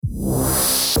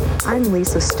I'm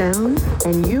Lisa Stone,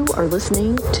 and you are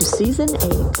listening to Season 8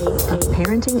 of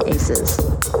Parenting Aces.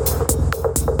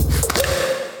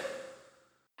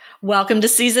 Welcome to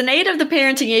Season 8 of the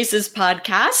Parenting Aces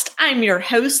podcast. I'm your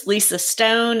host, Lisa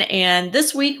Stone, and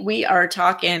this week we are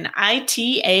talking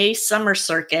ITA Summer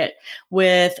Circuit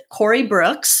with Corey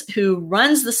Brooks, who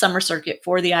runs the Summer Circuit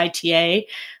for the ITA.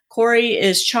 Corey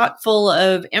is chock full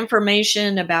of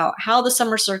information about how the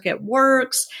Summer Circuit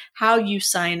works, how you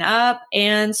sign up,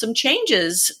 and some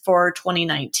changes for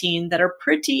 2019 that are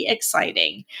pretty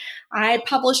exciting. I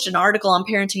published an article on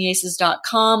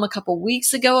parentingaces.com a couple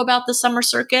weeks ago about the Summer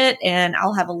Circuit, and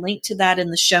I'll have a link to that in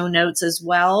the show notes as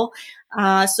well.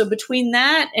 So between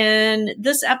that and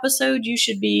this episode, you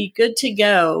should be good to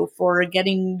go for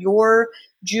getting your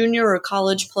junior or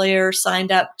college player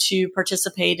signed up to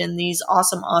participate in these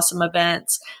awesome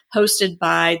events hosted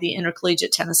by the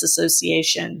Intercollegiate Tennis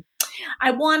Association. I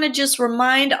want to just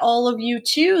remind all of you,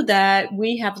 too, that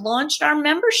we have launched our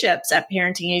memberships at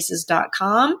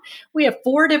parentingaces.com. We have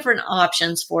 4 different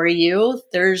options for you.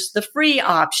 There's the free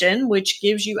option, which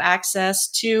gives you access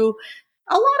to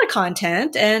a lot of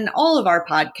content and all of our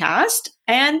podcast.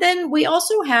 And then we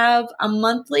also have a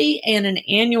monthly and an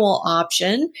annual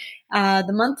option.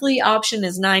 The monthly option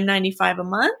is $9.95 a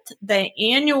month. The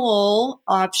annual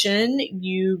option,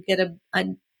 you get a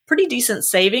pretty decent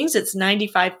savings. It's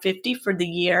 $95.50 for the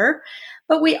year.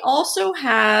 But we also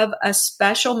have a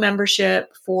special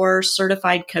membership for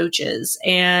certified coaches.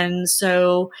 And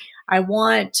so I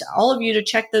want all of you to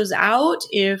check those out.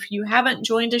 If you haven't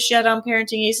joined us yet on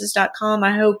parentingaces.com,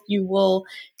 I hope you will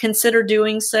consider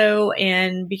doing so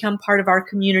and become part of our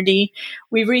community.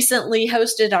 We recently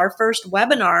hosted our first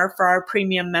webinar for our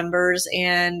premium members,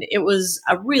 and it was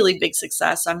a really big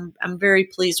success. I'm very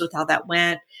pleased with how that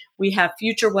went. We have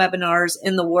future webinars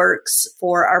in the works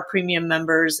for our premium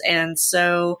members, and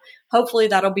so hopefully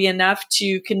that'll be enough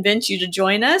to convince you to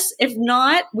join us. If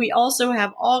not, we also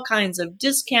have all kinds of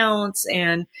discounts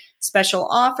and special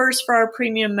offers for our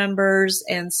premium members.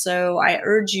 And so I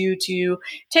urge you to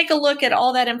take a look at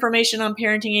all that information on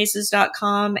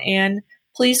parentingaces.com and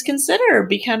please consider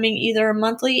becoming either a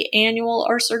monthly, annual,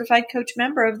 or certified coach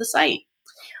member of the site.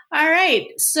 All right,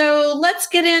 so let's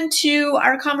get into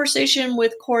our conversation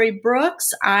with Corey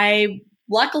Brooks. I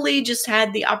luckily just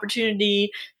had the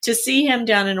opportunity to see him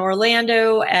down in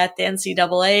Orlando at the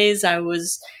NCAAs. I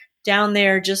was down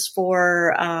there just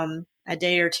for a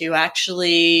day or two.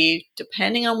 Actually,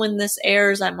 depending on when this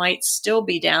airs, I might still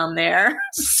be down there.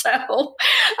 So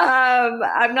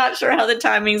I'm not sure how the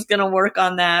timing is going to work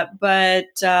on that. But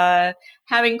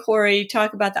having Corey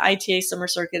talk about the ITA Summer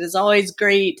Circuit is always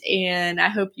great. And I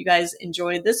hope you guys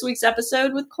enjoyed this week's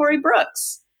episode with Corey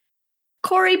Brooks.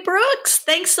 Corey Brooks,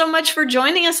 thanks so much for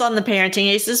joining us on the Parenting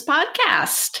Aces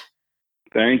podcast.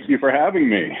 Thank you for having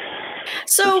me.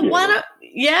 So why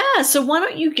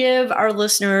don't you give our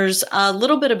listeners a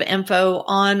little bit of info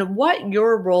on what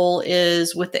your role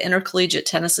is with the Intercollegiate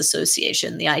Tennis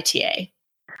Association, the ITA?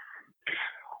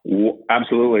 Well,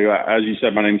 absolutely. As you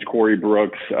said, my name is Corey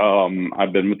Brooks.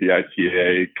 I've been with the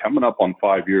ITA coming up on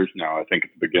 5 years now. I think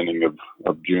at the beginning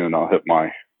of June, I'll hit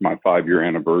my 5-year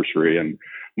anniversary. And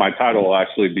my title will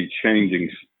actually be changing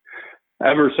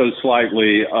ever so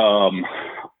slightly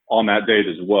on that date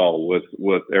as well,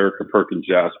 with Erica Perkins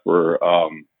Jasper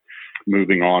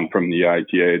moving on from the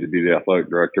ITA to be the athletic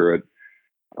director at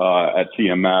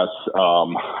TMS.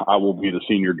 I will be the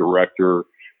senior director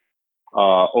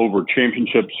over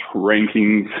championships,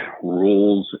 rankings,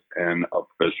 rules, and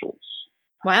officials.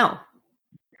 Wow.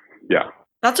 Yeah.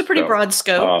 That's a pretty broad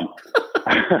scope.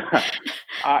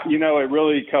 It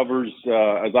really covers,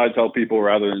 as I tell people,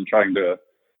 rather than trying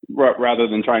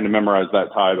to memorize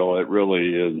that title, it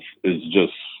really is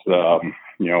just,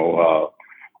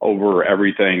 over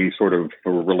everything sort of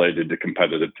related to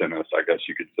competitive tennis, I guess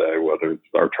you could say, whether it's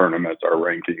our tournaments, our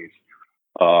rankings,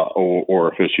 or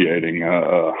officiating.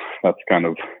 That's kind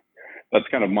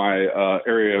of my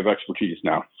area of expertise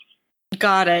now.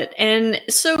 Got it. And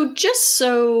so just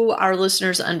so our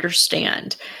listeners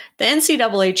understand, the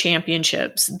NCAA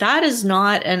championships, that is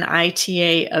not an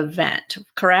ITA event,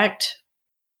 correct?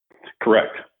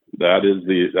 Correct. That is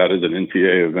an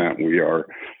NCAA event.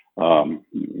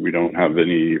 We don't have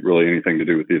anything to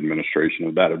do with the administration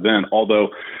of that event, although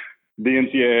the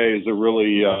NCAA is a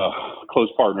really close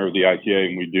partner of the ITA,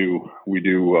 and we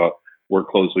do work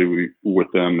closely with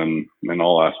them in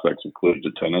all aspects of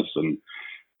collegiate tennis. And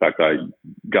in fact, I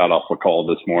got off a call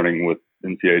this morning with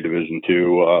NCAA Division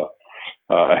II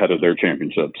ahead of their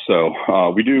championship. So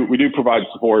we do provide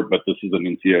support, but this is an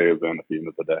NCAA event at the end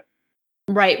of the day.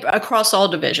 Right. Across all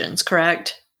divisions,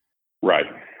 correct? Right.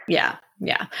 Yeah.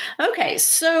 Yeah. Okay.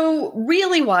 So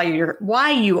really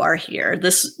why you are here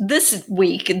this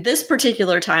week, this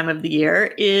particular time of the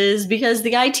year is because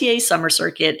the ITA summer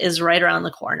circuit is right around the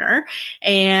corner.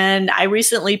 And I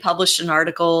recently published an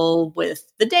article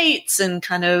with the dates and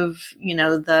kind of,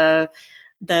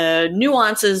 the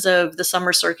nuances of the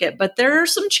summer circuit, but there are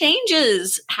some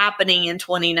changes happening in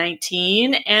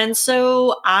 2019. And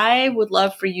so I would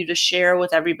love for you to share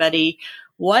with everybody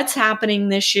what's happening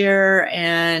this year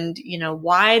and,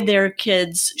 why their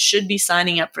kids should be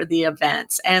signing up for the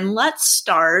events. And let's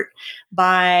start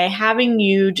by having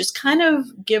you just kind of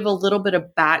give a little bit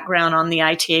of background on the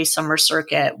ITA summer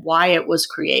circuit, why it was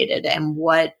created and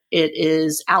what it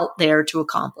is out there to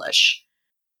accomplish.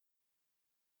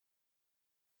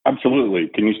 Absolutely.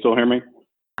 Can you still hear me?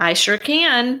 I sure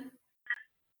can.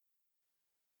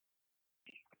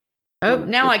 Oh,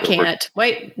 now I can't.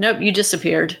 Wait, nope, you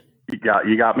disappeared.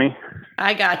 You got me?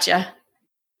 I gotcha.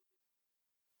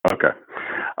 Okay.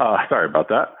 Sorry about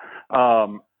that.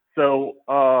 So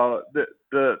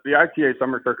the ITA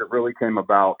summer circuit really came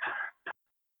about.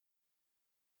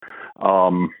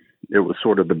 It was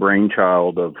sort of the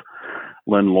brainchild of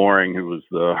Lynn Loring, who was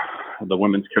the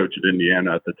women's coach at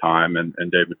Indiana at the time, and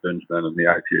David Benjamin and the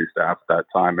ITA staff at that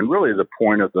time. And really the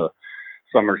point of the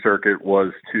summer circuit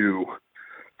was to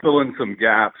fill in some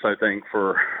gaps, I think,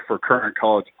 for current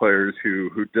college players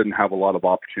who didn't have a lot of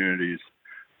opportunities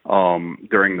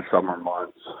during the summer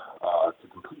months to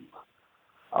compete.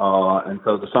 And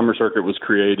so the summer circuit was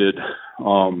created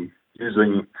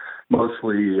using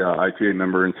mostly ITA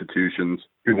member institutions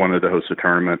who wanted to host a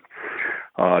tournament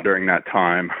during that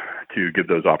time to give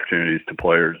those opportunities to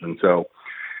players. And so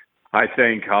I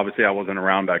think, obviously I wasn't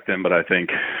around back then, but I think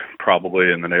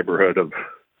probably in the neighborhood of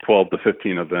 12 to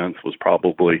 15 events was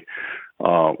probably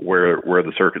where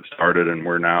the circuit started, and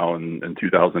we're now in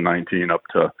 2019 up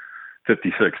to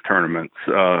 56 tournaments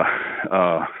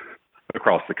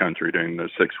across the country during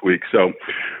those 6 weeks. So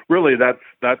really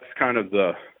that's kind of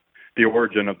the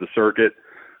origin of the circuit.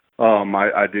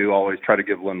 I do always try to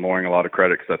give Lynn Loring a lot of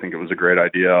credit because I think it was a great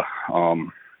idea.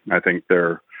 I think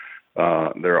there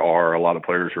are a lot of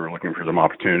players who are looking for some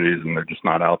opportunities, and they're just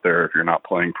not out there if you're not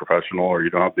playing professional or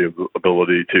you don't have the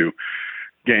ability to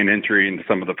gain entry into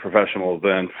some of the professional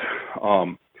events.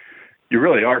 You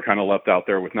really are kind of left out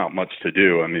there with not much to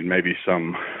do. I mean, maybe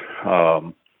some,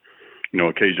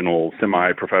 occasional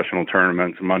semi-professional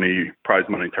tournaments, prize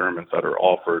money tournaments that are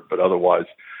offered, but otherwise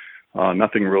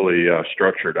nothing really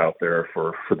structured out there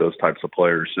for those types of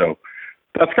players. So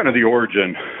that's kind of the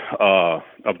origin of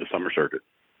the summer circuit.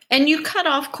 And you cut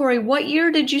off, Corey. What year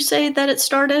did you say that it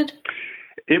started?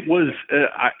 It was,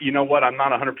 you know what? I'm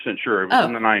not 100% sure. It was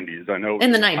in the 90s. I know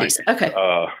in the 90s. Okay.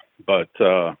 But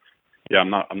yeah, I'm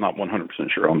not 100%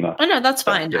 sure on that. Oh no, that's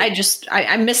fine. I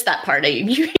missed that part.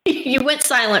 You went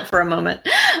silent for a moment.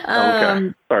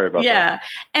 Okay. Sorry about that. Yeah,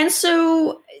 and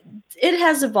so it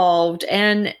has evolved,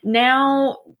 and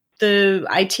now the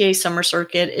ITA summer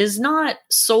circuit is not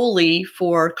solely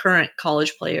for current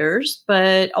college players,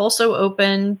 but also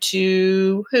open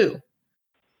to who?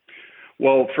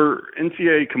 Well, for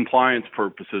NCAA compliance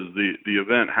purposes, the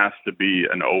event has to be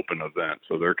an open event.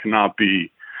 So there cannot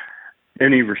be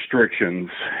any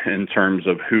restrictions in terms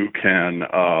of who can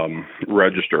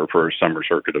register for a summer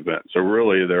circuit event. So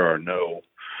really there are no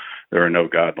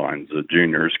guidelines. The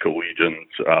juniors, collegians,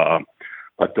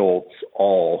 adults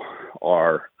all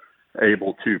are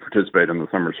able to participate in the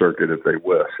summer circuit if they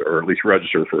wish, or at least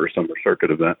register for a summer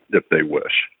circuit event if they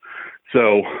wish.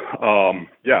 So,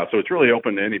 so it's really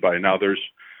open to anybody. Now there's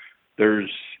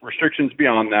restrictions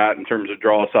beyond that in terms of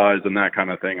draw size and that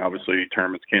kind of thing. Obviously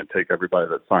tournaments can't take everybody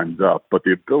that signs up, but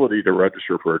the ability to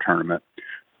register for a tournament,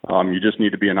 you just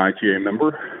need to be an ITA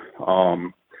member,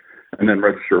 and then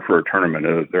register for a tournament.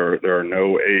 There are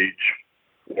no age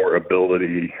or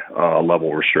ability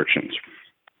level restrictions.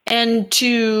 And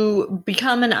to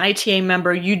become an ITA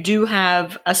member, you do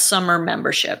have a summer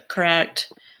membership,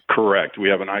 correct? Correct. We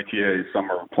have an ITA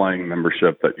summer playing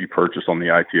membership that you purchase on the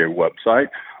ITA website,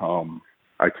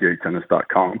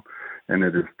 itatennis.com, and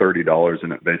it is $30,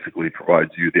 and it basically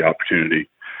provides you the opportunity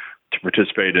to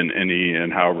participate in any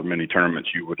and however many tournaments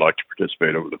you would like to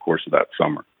participate over the course of that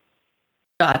summer.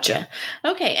 Gotcha.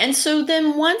 Okay. And so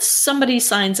then once somebody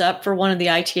signs up for one of the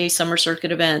ITA summer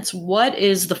circuit events, what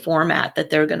is the format that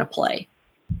they're going to play?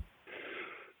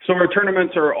 So our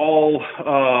tournaments are all,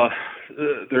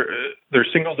 they're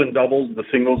singles and doubles. The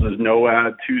singles is no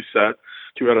add, 2 sets,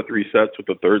 2 out of 3 sets, with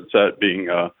the third set being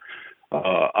a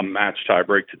match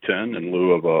tiebreak to 10 in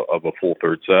lieu of a full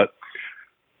third set.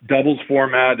 Doubles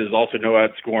format is also no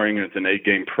add scoring, and it's an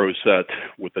 8-game pro set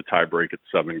with the tiebreak at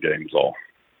 7 games all.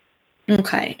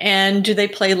 Okay. And do they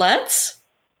play lets?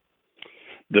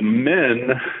 The men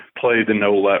play the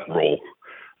no let rule.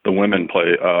 The women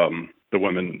play. The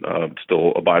women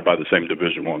still abide by the same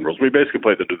Division I rules. We basically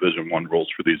play the Division I rules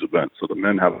for these events. So the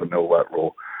men have the no let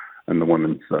rule, and the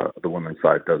women's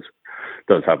side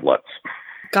does have lets.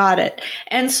 Got it.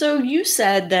 And so you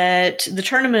said that the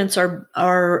tournaments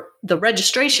are the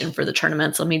registration for the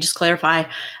tournaments, let me just clarify,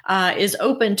 is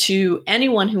open to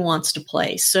anyone who wants to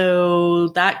play. So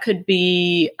that could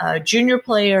be a junior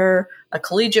player, a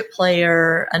collegiate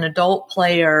player, an adult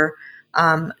player,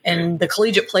 and the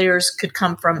collegiate players could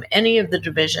come from any of the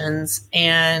divisions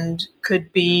and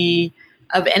could be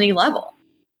of any level.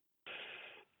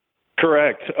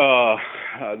 Correct.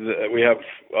 We have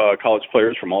college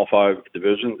players from all 5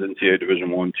 divisions, NCAA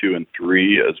Division I, II, and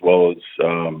III, as well as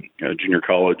junior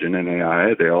college and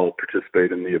NAIA. They all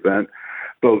participate in the event,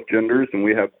 both genders, and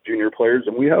we have junior players,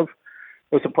 and we have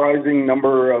a surprising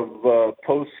number of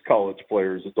post-college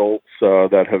players, adults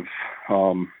that have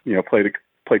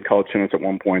played college tennis at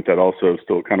one point that also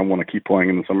still kind of want to keep playing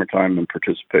in the summertime and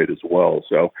participate as well.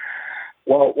 So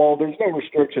while there's no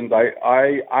restrictions,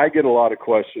 I get a lot of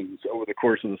questions over the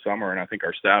course of the summer, and I think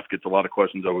our staff gets a lot of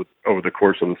questions over the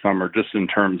course of the summer, just in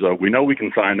terms of, we know we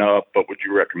can sign up, but would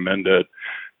you recommend it?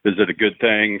 Is it a good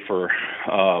thing for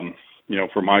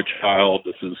for my child?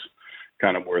 This is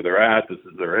kind of where they're at. This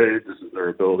is their age. This is their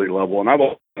ability level. And I've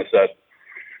always said,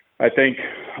 I think,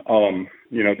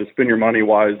 to spend your money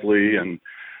wisely and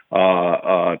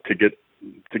to get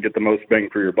the most bang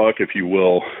for your buck, if you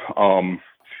will.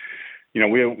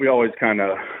 We always kind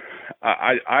of,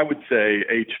 I would say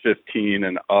age 15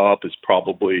 and up is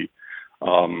probably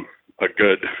a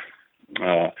good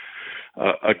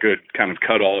kind of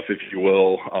cutoff, if you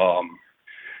will.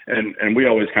 And we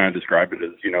always kind of describe it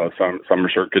as, summer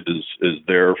circuit is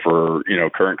there for,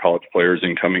 current college players,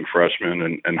 incoming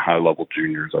freshmen, and high level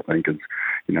juniors. I think is,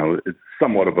 it's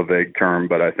somewhat of a vague term,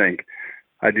 but I think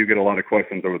I do get a lot of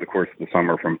questions over the course of the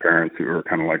summer from parents who are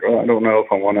kind of like, oh, I don't know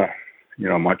if I want to,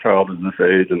 my child is this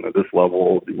age and at this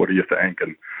level, what do you think?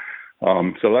 And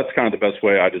so that's kind of the best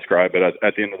way I describe it.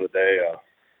 At the end of the day,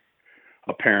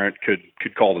 a parent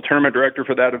could call the tournament director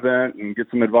for that event and get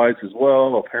some advice as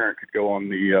well. A parent could go on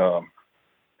the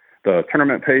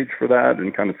tournament page for that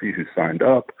and kind of see who signed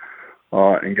up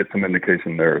and get some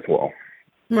indication there as well.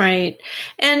 Right.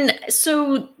 And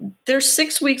so there's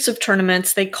 6 weeks of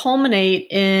tournaments. They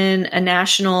culminate in a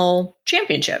national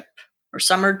championship or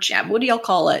summer what do y'all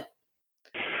call it?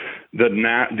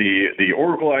 The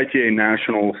Oracle ITA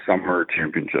National Summer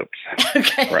Championships.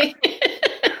 Okay. Right.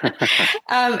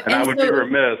 and I would be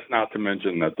remiss not to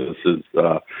mention that this is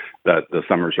that the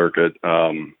summer circuit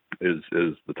is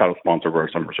the title sponsor of our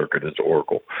summer circuit is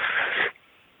Oracle.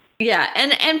 Yeah,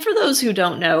 and for those who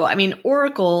don't know, I mean,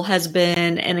 Oracle has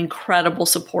been an incredible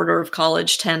supporter of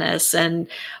college tennis, and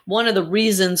one of the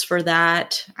reasons for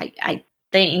that, I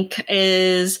think,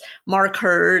 is Mark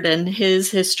Hurd and his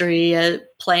history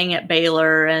playing at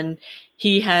Baylor, and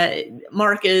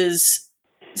Mark is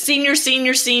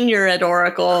senior at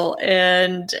Oracle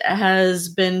and has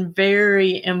been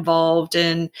very involved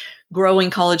in growing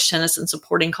college tennis and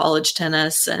supporting college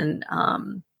tennis, and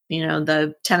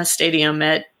the tennis stadium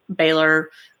at Baylor,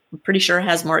 I'm pretty sure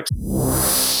has Mark.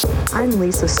 I'm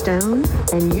Lisa Stone,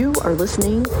 and you are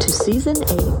listening to Season 8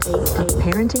 of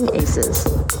Parenting Aces.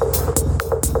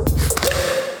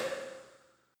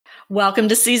 Welcome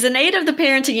to Season 8 of the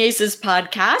Parenting Aces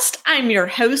podcast. I'm your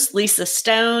host, Lisa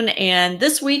Stone, and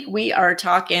this week we are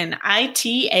talking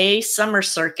ITA Summer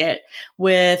Circuit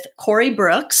with Corey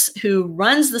Brooks, who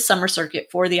runs the Summer Circuit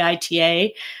for the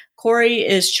ITA. Corey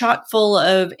is chock full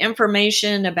of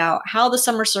information about how the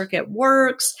summer circuit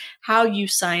works, how you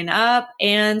sign up,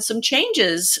 and some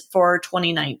changes for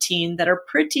 2019 that are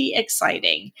pretty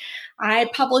exciting.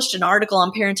 I published an article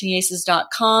on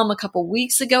parentingaces.com a couple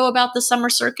weeks ago about the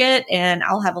summer circuit, and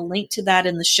I'll have a link to that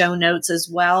in the show notes as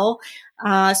well.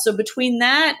 So between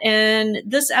that and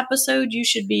this episode, you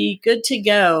should be good to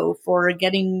go for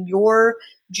getting your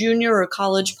junior or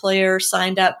college player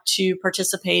signed up to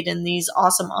participate in these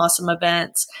awesome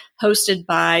events hosted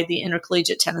by the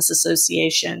Intercollegiate Tennis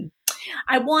Association.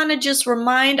 I want to just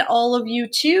remind all of you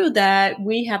too that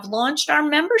we have launched our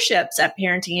memberships at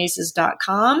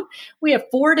parentingaces.com. We have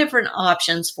 4 different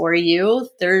options for you.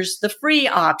 There's the free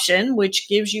option, which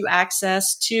gives you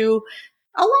access to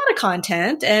a lot of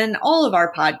content and all of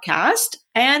our podcast.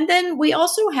 And then we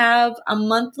also have a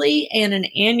monthly and an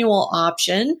annual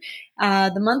option.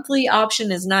 The monthly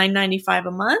option is $9.95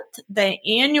 a month. The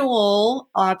annual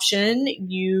option,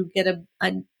 you get a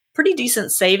pretty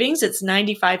decent savings. It's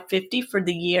 $95.50 for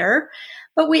the year.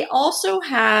 But we also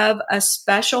have a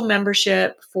special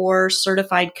membership for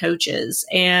certified coaches.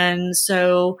 And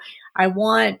so I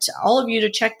want all of you to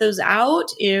check those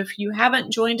out. If you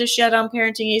haven't joined us yet on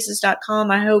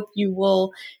parentingaces.com, I hope you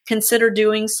will consider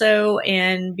doing so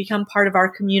and become part of our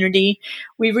community.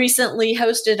 We recently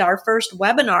hosted our first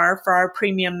webinar for our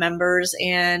premium members,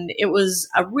 and it was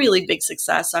a really big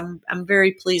success. I'm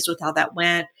very pleased with how that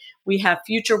went. We have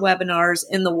future webinars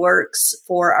in the works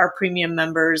for our premium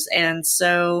members. And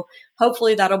so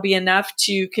hopefully that'll be enough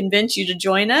to convince you to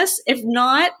join us. If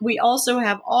not, we also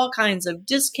have all kinds of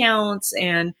discounts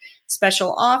and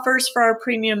special offers for our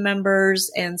premium members.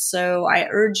 And so I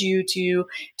urge you to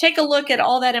take a look at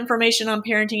all that information on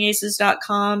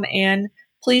parentingaces.com and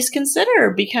please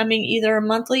consider becoming either a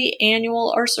monthly,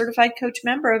 annual, or certified coach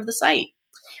member of the site.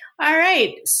 All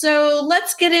right, so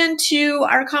let's get into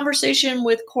our conversation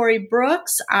with Corey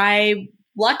Brooks. I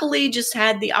luckily just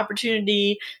had the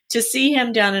opportunity to see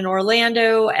him down in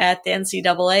Orlando at the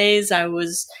NCAAs. I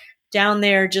was down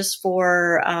there just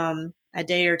for a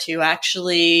day or two.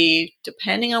 Actually,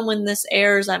 depending on when this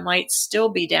airs, I might still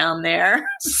be down there.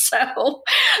 So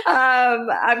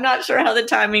I'm not sure how the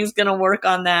timing is going to work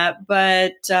on that,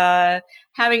 but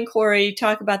having Corey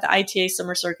talk about the ITA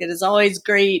Summer Circuit is always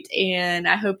great, and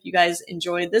I hope you guys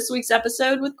enjoyed this week's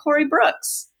episode with Corey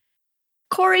Brooks.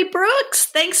 Corey Brooks,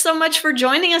 thanks so much for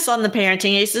joining us on the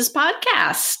Parenting Aces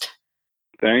podcast.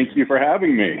 Thank you for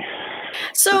having me.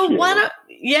 So why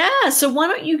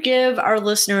don't you give our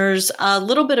listeners a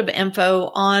little bit of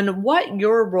info on what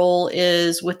your role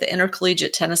is with the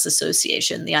Intercollegiate Tennis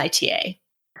Association, the ITA?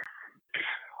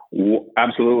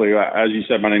 Absolutely. As you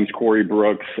said, my name's Corey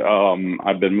Brooks.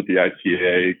 I've been with the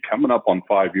ITA coming up on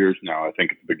 5 years now. I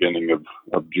think at the beginning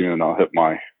of June, I'll hit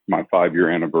my 5-year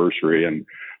anniversary, and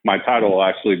my title will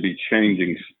actually be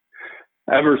changing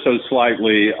ever so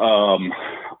slightly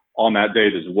on that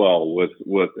date as well,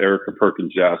 with Erica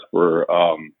Perkins Jasper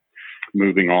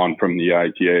moving on from the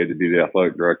ITA to be the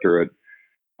athletic director at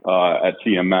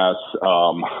TMS.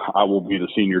 I will be the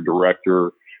senior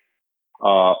director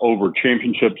over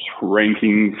championships,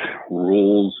 rankings,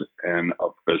 rules, and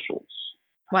officials.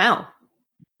 Wow.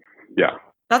 Yeah.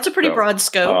 That's a pretty broad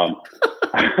scope.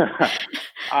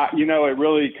 It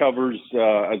really covers,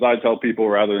 as I tell people,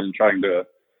 rather than trying to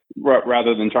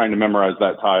memorize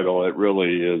that title, it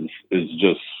really is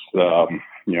just,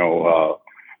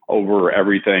 over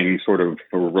everything sort of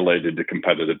related to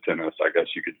competitive tennis, I guess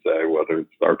you could say, whether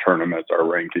it's our tournaments, our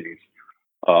rankings,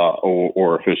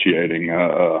 or officiating.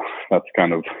 That's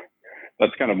kind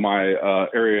of my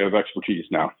area of expertise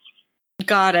now.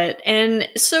 Got it. And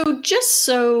so just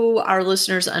so our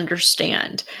listeners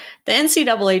understand, the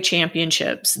NCAA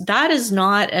championships, that is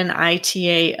not an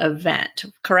ITA event,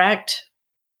 correct?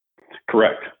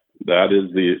 Correct. That is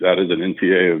an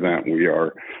NCAA event.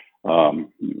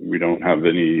 We don't have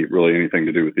anything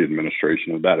to do with the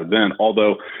administration of that event,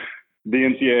 although the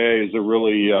NCAA is a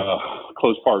really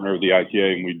close partner of the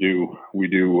ITA, and we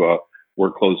do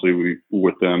work closely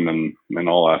with them in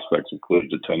all aspects of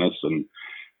collegiate tennis. And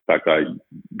in fact, I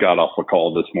got off a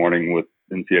call this morning with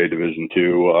NCAA Division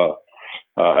II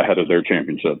ahead of their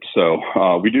championship. So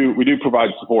we do provide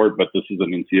support, but this is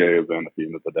an NCAA event at the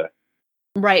end of the day.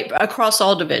 Right, across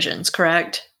all divisions,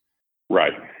 correct?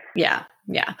 Right. Yeah.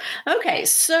 Okay,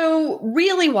 so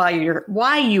really why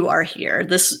you are here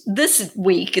this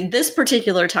week, this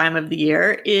particular time of the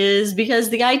year, is because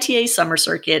the ITA Summer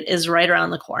Circuit is right around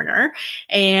the corner.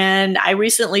 And I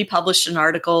recently published an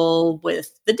article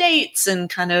with the dates and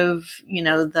kind of,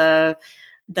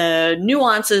 the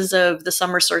nuances of the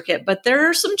summer circuit, but there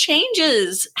are some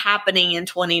changes happening in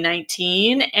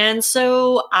 2019. And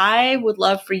so I would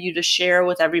love for you to share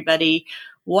with everybody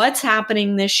what's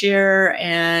happening this year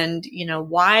and,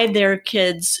 why their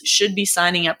kids should be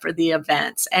signing up for the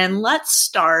events. And let's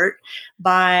start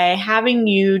by having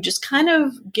you just kind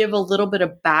of give a little bit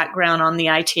of background on the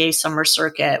ITA Summer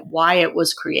Circuit, why it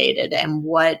was created and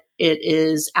what it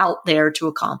is out there to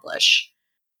accomplish.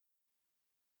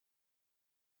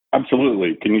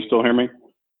 Absolutely. Can you still hear me?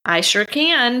 I sure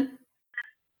can.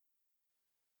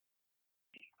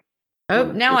 Oh,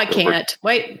 now I can't.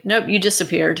 Wait, nope, you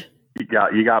disappeared. You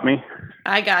got me?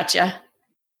 I gotcha.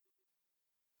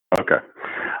 Okay.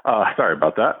 Sorry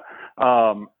about that.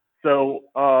 So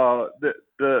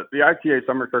the ITA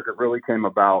Summer Circuit really came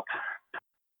about.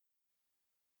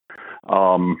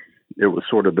 It was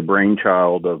sort of the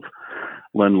brainchild of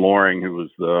Lynn Loring, who was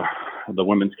the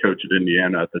women's coach at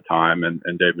Indiana at the time, and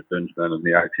David Benjamin and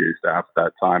the ITA staff at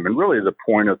that time. And really the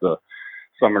point of the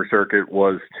Summer Circuit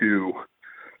was to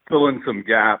fill in some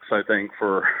gaps, I think,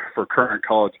 for current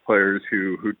college players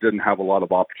who didn't have a lot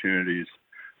of opportunities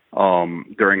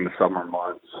during the summer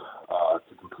months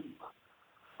to compete.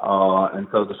 And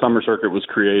so the summer circuit was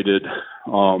created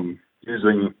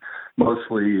using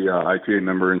mostly ITA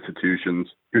member institutions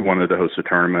who wanted to host a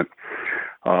tournament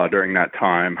during that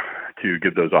time to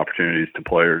give those opportunities to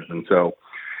players. And so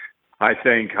I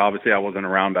think, obviously I wasn't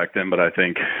around back then, but I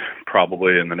think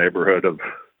probably in the neighborhood of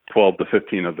 12 to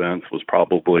 15 events was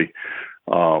probably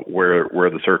where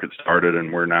the circuit started,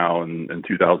 and we're now in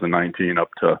 2019 up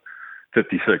to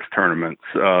 56 tournaments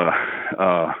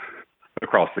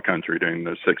across the country during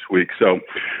those 6 weeks. So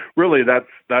really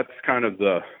that's kind of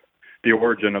the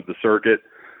origin of the circuit.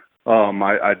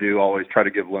 I do always try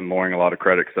to give Lynn Loring a lot of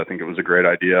credit because I think it was a great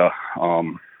idea.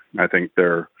 I think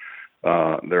there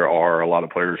are a lot of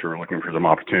players who are looking for some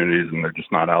opportunities, and they're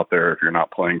just not out there if you're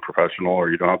not playing professional or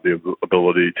you don't have the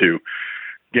ability to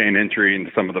gain entry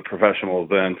into some of the professional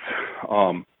events.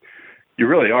 You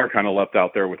really are kind of left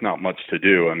out there with not much to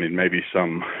do. I mean, maybe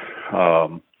some,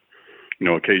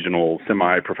 occasional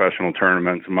semi-professional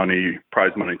tournaments,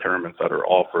 prize money tournaments that are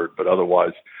offered, but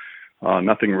otherwise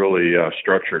nothing really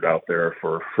structured out there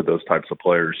for those types of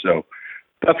players. So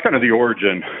that's kind of the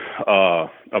origin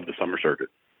of the summer circuit.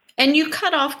 And you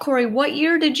cut off, Corey, what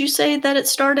year did you say that it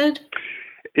started?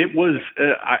 It was,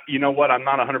 you know what, I'm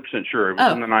not 100% sure. It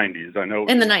was in the 90s. I know.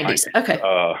 In the 90s. Okay.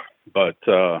 But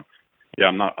yeah,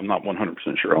 I'm not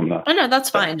 100% sure on that. Oh, no, that's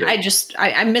fine.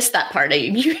 I missed that part.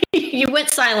 You went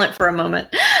silent for a moment.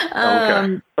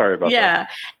 Okay. Sorry about that. Yeah.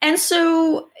 And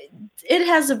so it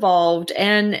has evolved,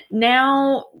 and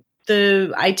now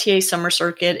the ITA Summer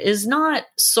Circuit is not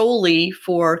solely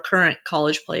for current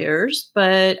college players,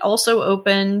 but also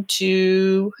open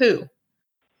to who?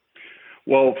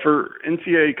 Well, for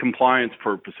NCAA compliance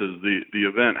purposes, the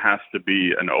event has to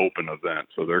be an open event.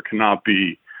 So there cannot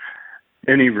be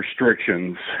any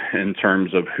restrictions in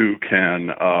terms of who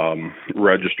can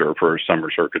register for a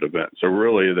summer circuit event. So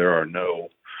really there are no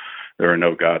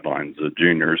guidelines. The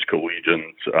juniors,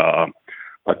 collegians,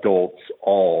 adults,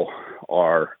 all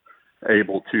are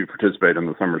able to participate in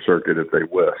the summer circuit if they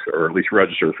wish, or at least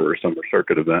register for a summer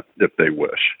circuit event if they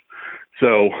wish.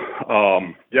 So,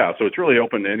 so it's really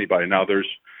open to anybody. Now there's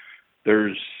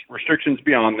restrictions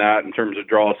beyond that in terms of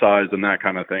draw size and that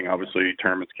kind of thing. Obviously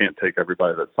tournaments can't take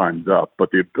everybody that signs up,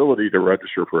 but the ability to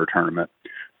register for a tournament,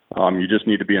 you just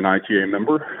need to be an ITA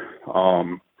member,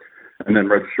 and then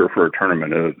register for a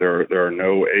tournament. There are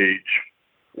no age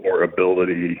or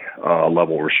ability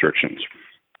level restrictions.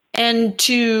 And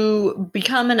to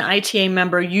become an ITA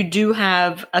member, you do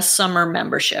have a summer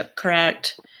membership,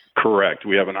 correct? Correct.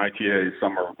 We have an ITA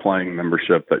summer playing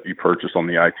membership that you purchase on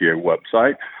the ITA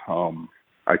website,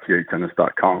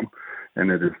 itatennis.com,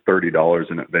 and it is $30,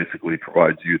 and it basically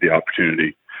provides you the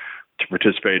opportunity to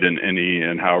participate in any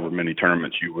and however many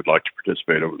tournaments you would like to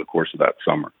participate over the course of that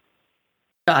summer.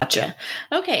 Gotcha.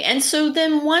 Okay. And so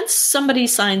then once somebody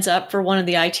signs up for one of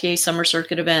the ITA Summer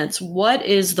Circuit events, what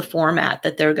is the format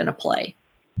that they're going to play?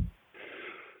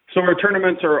 So our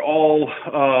tournaments are all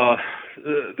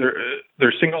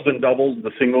they're singles and doubles.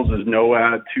 The singles is no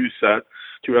add, 2 sets,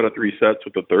 2 out of 3 sets,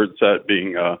 with the third set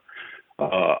being a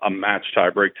match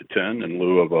tiebreak to 10 in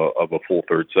lieu of a full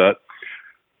third set.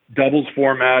 Doubles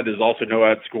format is also no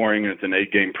add scoring, and it's an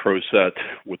 8-game pro set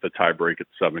with the tiebreak at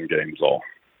 7 games all.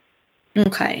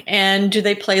 Okay. And do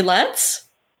they play lets?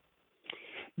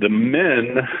 The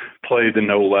men play the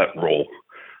no let rule.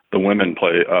 The women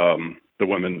play. The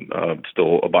women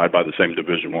still abide by the same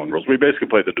Division I rules. We basically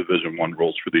play the Division I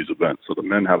rules for these events. So the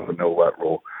men have the no let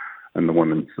rule, and the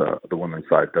women's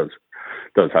side does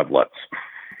have lets.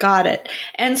 Got it.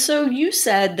 And so you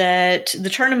said that the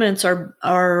tournaments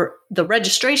are the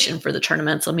registration for the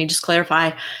tournaments, let me just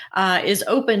clarify, is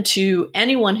open to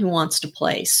anyone who wants to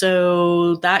play.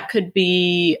 So that could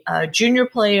be a junior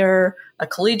player, a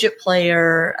collegiate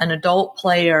player, an adult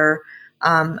player,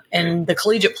 and the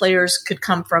collegiate players could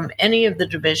come from any of the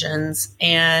divisions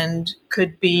and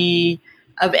could be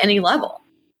of any level.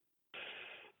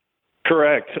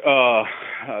 Correct.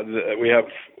 We have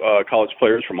college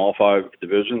players from all 5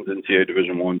 divisions, NCAA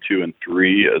Division I, II, and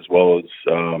III, as well as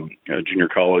junior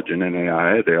college and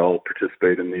NAIA. They all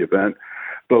participate in the event,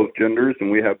 both genders,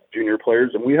 and we have junior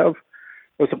players, and we have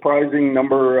a surprising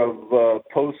number of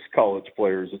post-college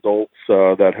players, adults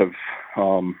that have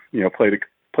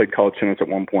played college tennis at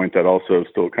one point that also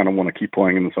still kind of want to keep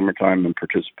playing in the summertime and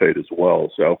participate as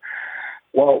well. So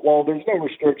while there's no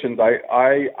restrictions,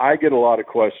 I get a lot of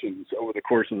questions over the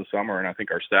course of the summer, and I think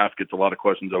our staff gets a lot of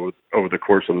questions over the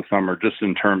course of the summer, just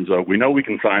in terms of, we know we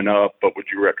can sign up, but would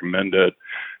you recommend it?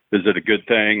 Is it a good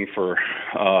thing for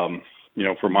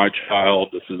my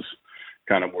child? This is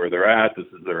kind of where they're at. This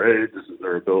is their age. This is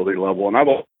their ability level. And I've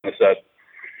always said,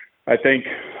 I think,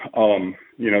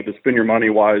 to spend your money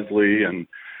wisely and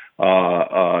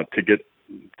to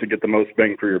get the most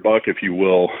bang for your buck, if you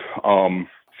will.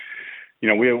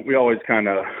 We always kind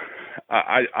of,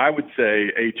 I would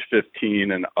say age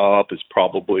 15 and up is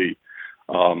probably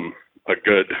a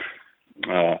good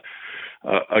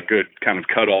kind of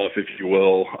cutoff, if you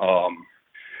will.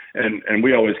 And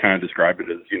we always kind of describe it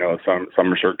as,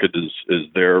 summer circuit is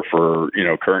there for,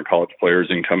 current college players,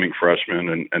 incoming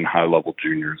freshmen and high level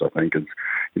juniors. I think is,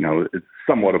 it's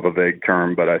somewhat of a vague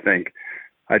term, but I think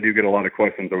I do get a lot of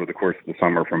questions over the course of the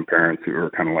summer from parents who are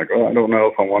kind of like, oh, I don't know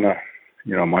if I want to,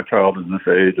 my child is this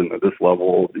age and at this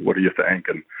level. What do you think?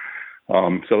 And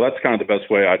so that's kind of the best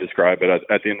way I describe it.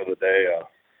 At the end of the day,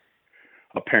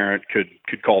 a parent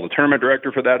could call the tournament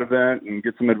director for that event and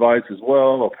get some advice as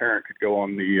well. A parent could go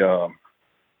on the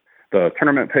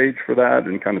tournament page for that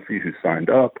and kind of see who signed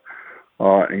up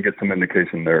and get some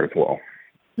indication there as well.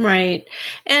 Right.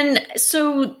 And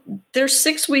so there's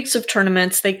 6 weeks of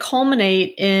tournaments. They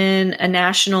culminate in a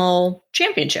national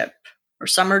championship or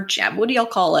summer champ. What do y'all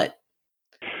call it?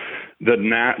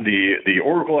 The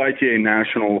Oracle ITA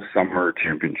National Summer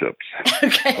Championships.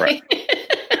 Okay. Right.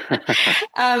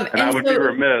 and I would be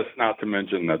remiss not to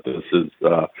mention that this is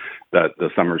that the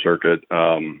summer circuit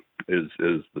is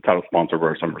the title sponsor of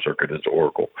our summer circuit is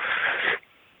Oracle.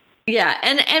 Yeah,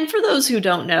 and for those who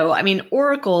don't know, I mean,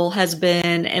 Oracle has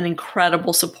been an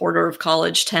incredible supporter of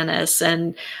college tennis,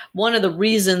 and one of the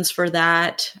reasons for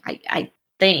that, I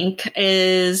think,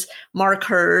 is Mark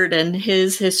Hurd and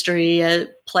his history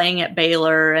playing at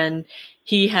Baylor, and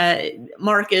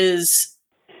Mark is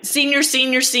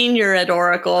senior at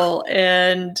Oracle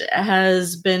and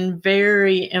has been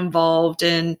very involved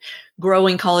in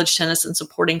growing college tennis and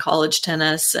supporting college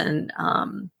tennis, and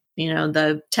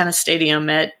the tennis stadium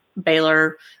at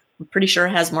Baylor, I'm pretty sure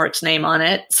has Mark's name on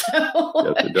it. So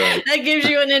yes, it does. That gives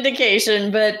you an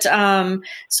indication. But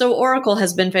so Oracle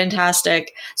has been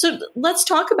fantastic. So let's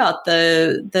talk about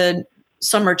the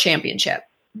summer championship.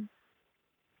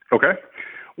 Okay.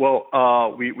 Well,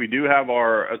 we do have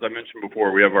as I mentioned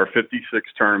before, we have our 56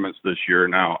 tournaments this year.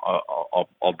 Now,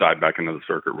 I'll dive back into the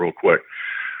circuit real quick.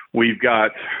 We've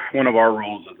got one of our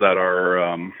rules is that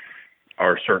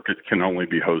our circuit can only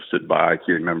be hosted by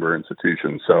ITA member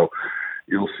institutions. So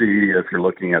you'll see if you're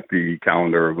looking at the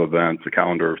calendar of events, the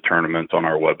calendar of tournaments on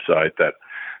our website, that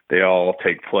they all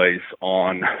take place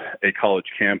on a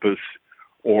college campus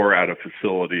or at a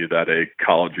facility that a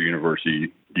college or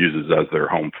university uses as their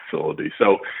home facility.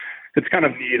 So it's kind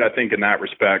of neat, I think, in that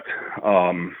respect,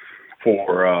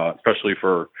 especially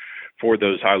for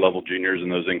those high-level juniors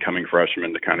and those incoming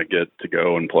freshmen to kind of get to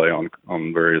go and play on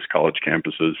various college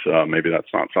campuses. Maybe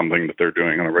that's not something that they're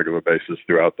doing on a regular basis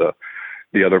throughout the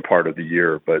other part of the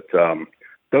year. But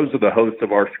those are the hosts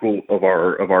of our school of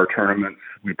our tournaments.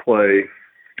 We play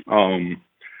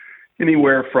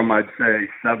anywhere from, I'd say,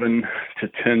 7 to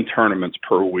 10 tournaments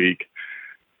per week.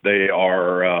 They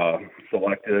are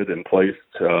selected and placed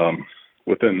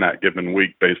within that given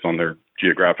week based on their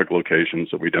geographic location,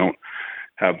 so we don't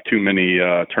have too many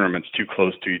tournaments too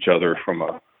close to each other from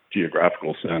a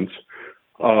geographical sense.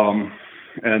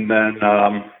 And then,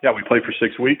 we play for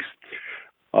 6 weeks,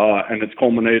 and it's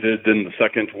culminated in the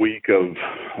second week of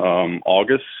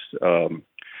August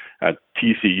at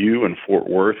TCU in Fort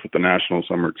Worth at the National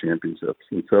Summer Championships.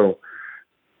 And so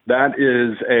that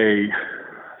is a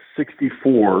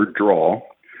 64 draw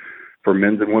for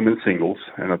men's and women's singles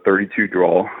and a 32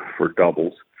 draw for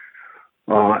doubles.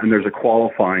 And there's a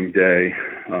qualifying day,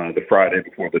 the Friday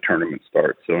before the tournament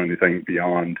starts. So anything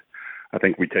beyond, I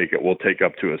think we'll take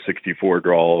up to a 64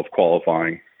 draw of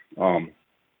qualifying.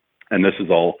 And this is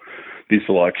all, these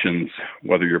selections,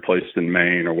 whether you're placed in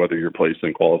main or whether you're placed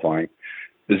in qualifying,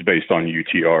 is based on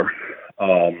UTR.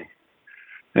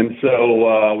 And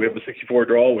so we have a 64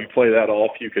 draw. We play that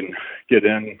off. You can get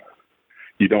in.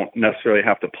 You don't necessarily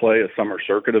have to play a summer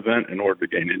circuit event in order to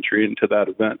gain entry into that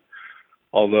event.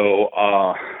 Although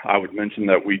I would mention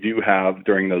that we do have,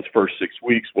 during those first 6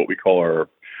 weeks, what we call our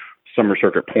summer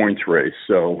circuit points race.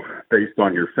 So based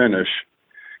on your finish,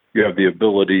 you have the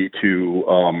ability to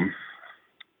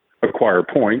acquire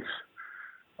points.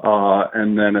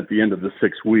 And then at the end of the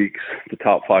 6 weeks, the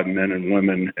top 5 men and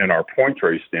women in our points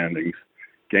race standings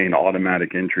gain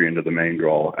automatic entry into the main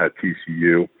draw at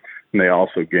TCU. And they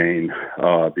also gain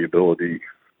the ability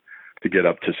to get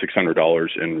up to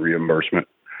 $600 in reimbursement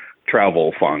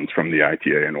travel funds from the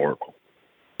ITA and Oracle.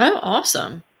 Oh,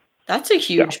 awesome. That's a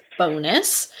huge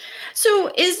bonus.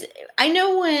 So I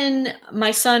know when my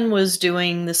son was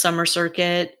doing the summer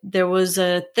circuit, there was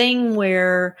a thing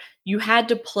where you had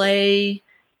to play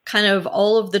kind of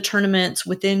all of the tournaments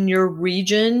within your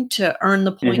region to earn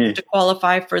the points to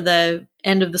qualify for the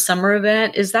end of the summer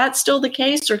event. Is that still the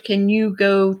case, or can you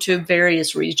go to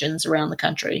various regions around the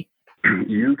country?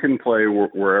 You can play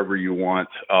wherever you want.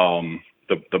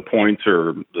 The points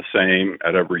are the same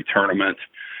at every tournament.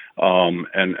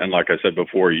 And like I said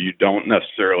before, you don't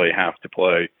necessarily have to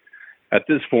play at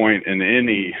this point in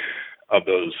any of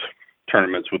those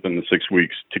tournaments within the 6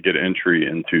 weeks to get entry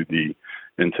into the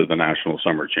National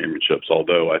Summer Championships.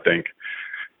 Although I think,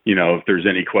 if there's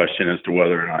any question as to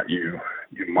whether or not you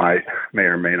may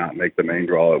or may not make the main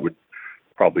draw, it would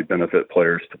probably benefit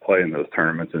players to play in those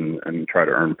tournaments and try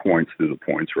to earn points through the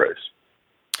points race.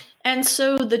 And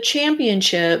so the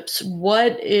championships,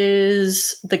 what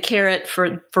is the carrot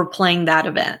for playing that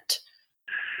event?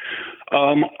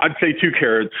 I'd say 2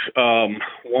 carrots.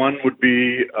 One would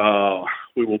be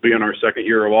we will be in our second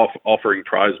year of offering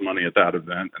prize money at that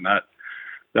event, and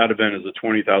that event is a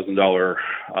 $20,000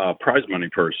 prize money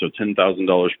purse, so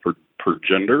 $10,000 per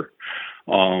gender.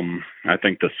 I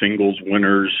think the singles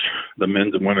winners, the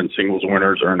men's and women's singles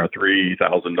winners, earn a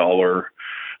 $3,000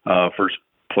 first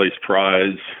place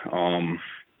prize.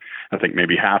 I think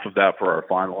maybe half of that for our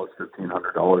finalists,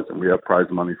 $1,500, and we have prize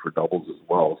money for doubles as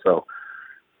well. So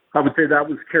I would say that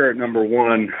was carrot number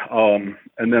one.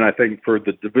 And then I think for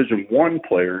the Division I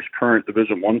players, current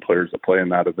Division I players that play in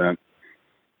that event,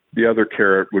 the other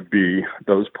carrot would be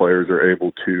those players are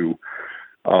able to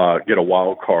get a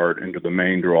wild card into the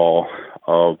main draw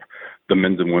of the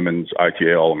men's and women's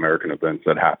ITA All-American events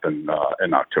that happen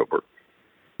in October.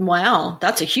 Wow,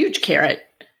 that's a huge carrot.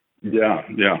 Yeah,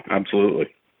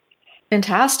 absolutely.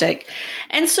 Fantastic.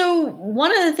 And so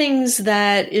one of the things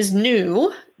that is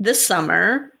new this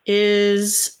summer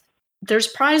is there's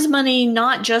prize money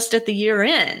not just at the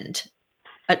year-end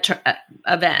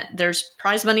event. There's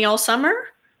prize money all summer?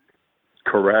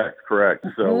 Correct.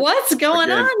 So what's going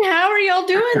on? How are y'all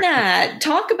doing that?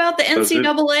 Talk about the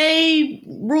NCAA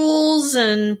rules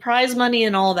and prize money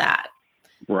and all that.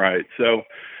 Right. So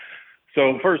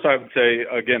first I would say,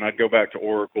 again, I'd go back to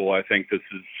Oracle. I think this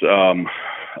is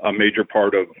a major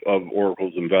part of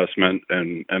Oracle's investment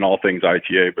and all things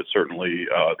ITA, but certainly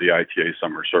the ITA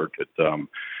Summer Circuit.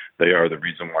 They are the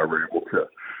reason why we're able to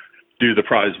do the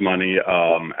prize money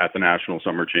at the National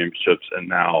Summer Championships and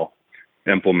now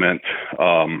implement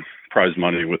prize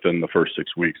money within the first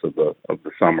 6 weeks of the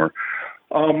summer.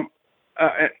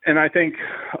 And I think,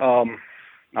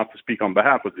 not to speak on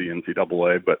behalf of the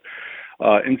NCAA, but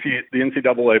the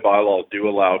NCAA bylaws do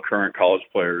allow current college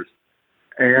players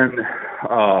and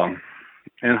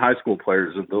high school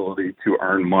players the ability to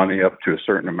earn money up to a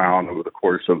certain amount over the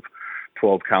course of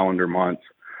 12 calendar months,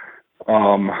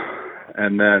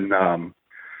 and then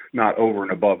not over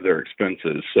and above their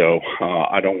expenses. So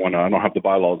I don't have the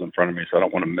bylaws in front of me, so I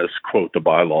don't want to misquote the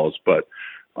bylaws, but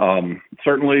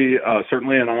certainly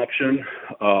an option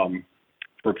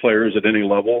for players at any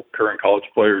level, current college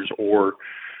players or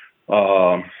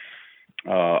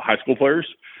high school players.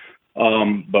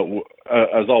 But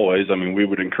as always, I mean, we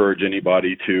would encourage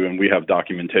anybody to, and we have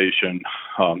documentation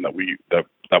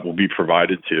that will be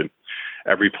provided to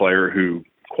every player who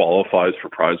qualifies for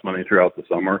prize money throughout the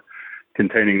summer,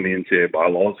 containing the NCAA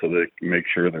bylaws, so they can make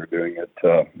sure they're doing it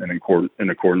in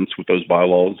accordance with those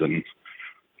bylaws and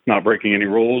not breaking any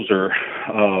rules or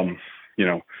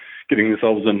getting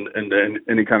themselves into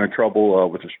any kind of trouble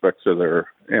with respect to their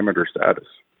amateur status.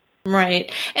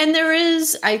 Right. And there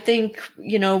is, I think,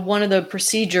 one of the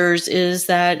procedures is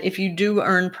that if you do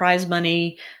earn prize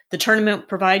money, the tournament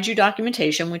provides you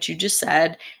documentation, which you just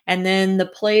said, and then the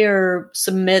player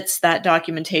submits that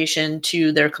documentation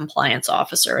to their compliance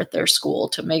officer at their school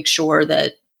to make sure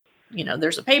that,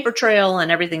 there's a paper trail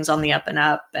and everything's on the up and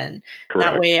up, and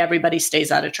Correct. That way everybody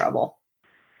stays out of trouble.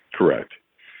 Correct.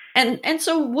 And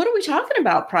so what are we talking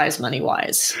about prize money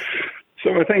wise?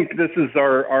 So I think this is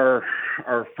our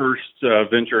first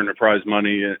venture into prize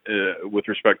money with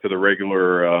respect to the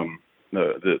regular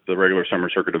the regular summer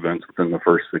circuit events within the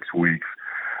first 6 weeks.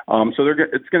 So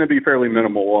it's going to be fairly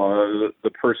minimal.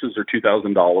 The purses are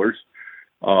 $2,000,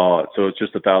 so it's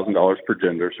just $1,000 per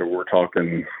gender. So we're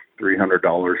talking $300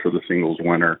 for the singles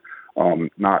winner.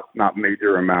 Not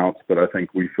major amounts, but I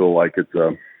think we feel like it's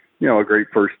a great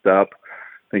first step.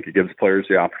 I think it gives players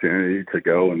the opportunity to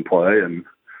go and play and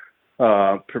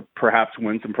perhaps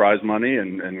win some prize money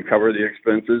and cover the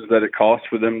expenses that it costs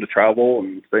for them to travel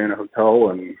and stay in a hotel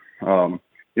and,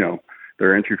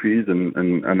 their entry fees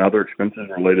and other expenses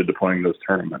related to playing those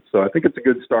tournaments. So I think it's a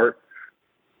good start.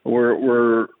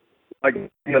 We're like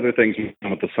the other things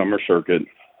with the summer circuit,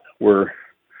 we're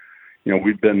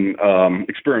we've been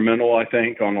experimental, I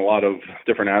think, on a lot of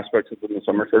different aspects within the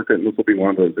summer circuit, and this will be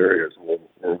one of those areas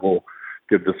where we'll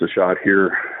give this a shot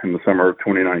here in the summer of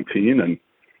 2019. And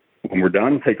when we're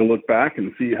done, take a look back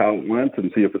and see how it went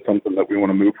and see if it's something that we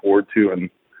want to move forward to and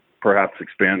perhaps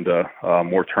expand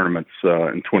more tournaments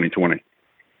in 2020.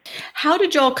 How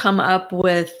did y'all come up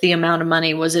with the amount of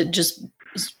money? Was it just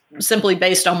simply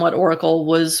based on what Oracle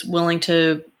was willing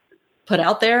to put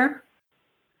out there?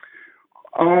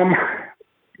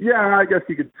 Yeah, I guess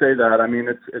you could say that. I mean,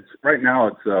 it's right now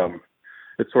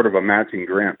it's sort of a matching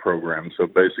grant program. So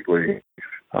basically,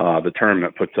 the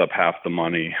tournament puts up half the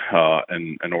money,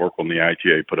 and Oracle and the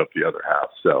ITA put up the other half.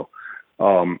 So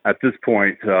at this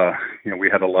point, we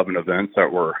had 11 events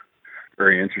that were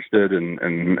very interested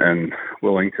and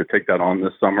willing to take that on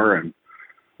this summer, and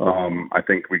I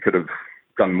think we could have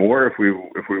done more if we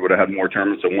would have had more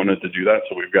tournaments that wanted to do that.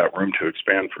 So we've got room to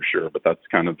expand for sure. But that's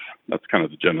kind of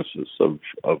the genesis of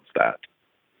that.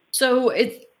 So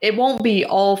it won't be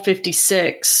all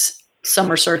 56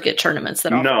 summer circuit tournaments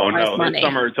that offer prize money. This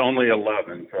summer it's only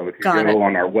 11. So if you go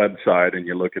on our website and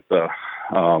you look at the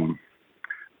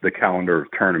calendar of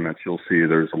tournaments, you'll see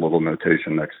there's a little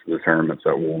notation next to the tournaments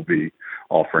that will be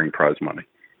offering prize money.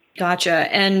 Gotcha.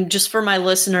 And just for my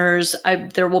listeners,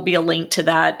 there will be a link to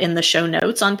that in the show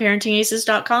notes on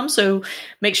parentingaces.com. So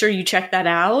make sure you check that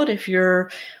out. If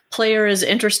your player is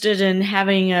interested in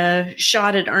having a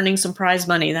shot at earning some prize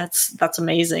money, that's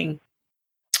amazing.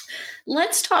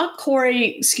 Let's talk,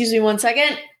 Corey. Excuse me one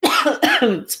second.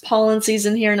 It's pollen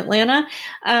season here in Atlanta.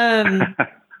 Oh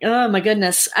my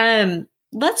goodness.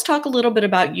 Let's talk a little bit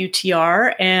about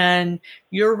UTR and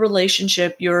your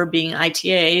relationship, your being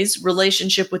ITA's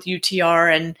relationship with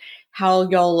UTR and how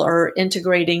y'all are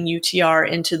integrating UTR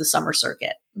into the summer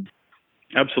circuit.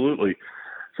 Absolutely.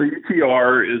 So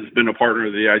UTR has been a partner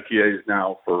of the ITA's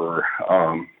now for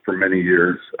many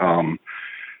years. And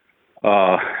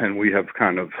we have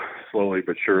kind of slowly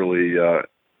but surely,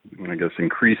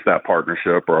 increased that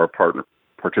partnership or our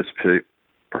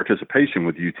participation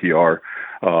with UTR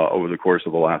over the course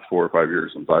of the last 4 or 5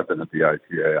 years since I've been at the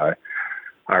ITA.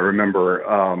 I remember,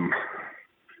 5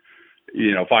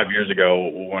 years ago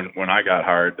when I got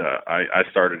hired, I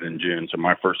started in June. So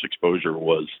my first exposure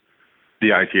was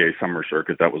the ITA summer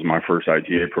circuit. That was my first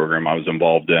ITA program I was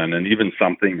involved in. And even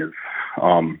something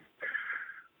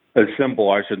as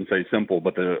simple, I shouldn't say simple,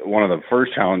 but one of the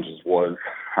first challenges was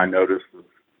I noticed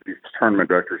these tournament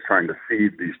directors trying to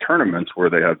seed these tournaments where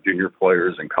they have junior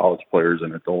players and college players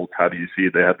and adults. How do you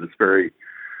seed? They have this very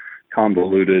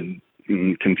convoluted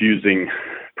and confusing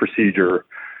procedure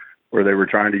where they were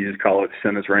trying to use college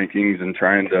tennis rankings and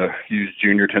trying to use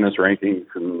junior tennis rankings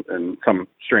and some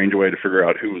strange way to figure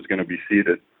out who was going to be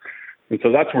seeded. And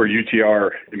so that's where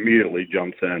UTR immediately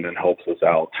jumps in and helps us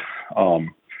out.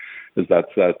 Is that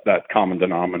common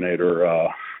denominator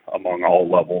among all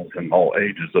levels and all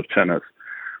ages of tennis,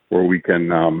 where we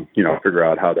can figure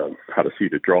out how to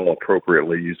seed a draw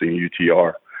appropriately using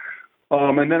UTR.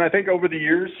 And then I think over the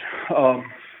years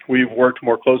we've worked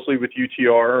more closely with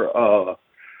UTR.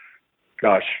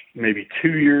 Maybe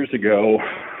 2 years ago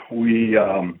we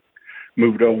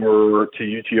moved over to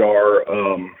UTR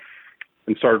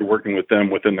and started working with them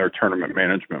within their tournament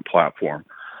management platform,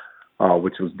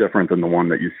 which was different than the one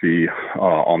that you see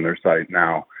on their site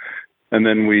now. And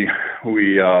then we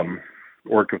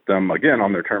worked with them again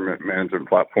on their tournament management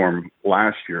platform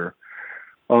last year.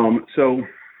 So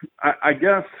I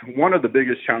guess one of the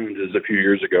biggest challenges a few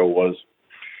years ago was,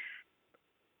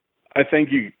 I think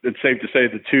it's safe to say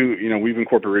the two, we've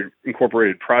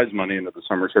incorporated prize money into the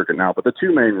summer circuit now, but the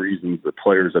two main reasons that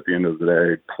players at the end of the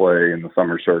day play in the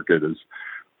summer circuit is,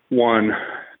 one,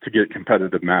 to get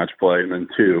competitive match play, and then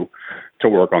two, to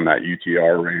work on that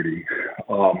UTR rating.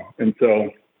 And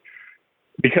so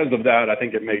because of that, I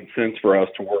think it made sense for us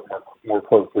to work more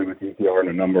closely with UTR in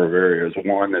a number of areas.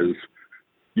 One is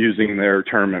using their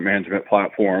tournament management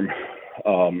platform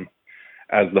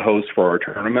as the host for our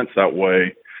tournaments. That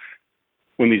way,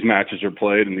 when these matches are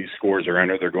played and these scores are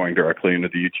entered, they're going directly into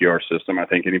the UTR system. I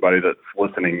think anybody that's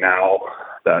listening now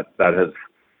that has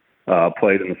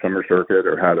played in the summer circuit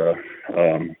or had a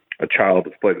child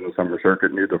that's played in the summer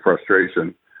circuit knew the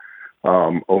frustration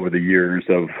over the years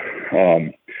of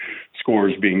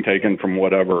scores being taken from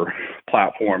whatever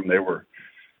platform they were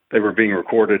being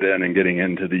recorded in and getting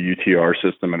into the UTR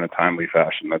system in a timely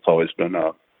fashion. That's always been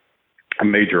a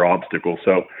major obstacle.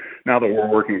 So now that we're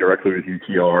working directly with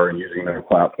UTR and using their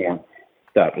platform,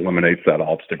 that eliminates that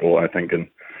obstacle, I think, and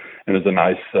is a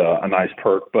nice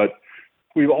perk. But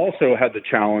we've also had the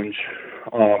challenge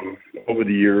over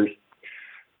the years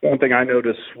one thing I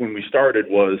noticed when we started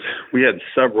was we had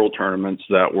several tournaments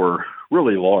that were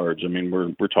really large. I mean,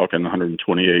 we're talking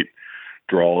 128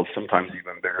 draws, sometimes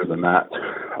even bigger than that.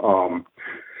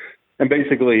 And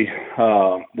basically,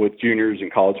 with juniors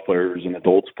and college players and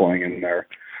adults playing in there,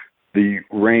 the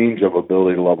range of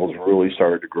ability levels really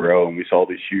started to grow, and we saw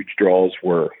these huge draws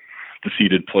where the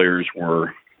seeded players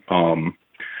were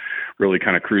really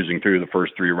kind of cruising through the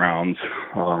first 3 rounds,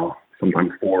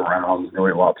 sometimes 4 rounds,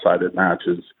 really lopsided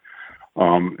matches.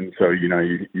 And so,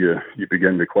 you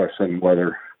begin to question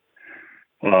whether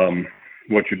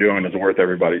what you're doing is worth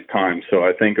everybody's time. So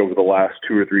I think over the last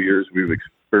 2 or 3 years, we've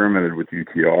experimented with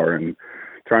UTR and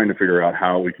trying to figure out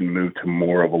how we can move to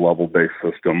more of a level-based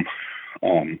system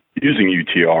using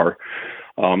UTR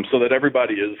so that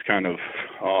everybody is kind of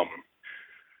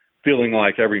feeling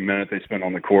like every minute they spend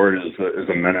on the court is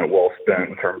a minute well spent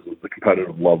in terms of the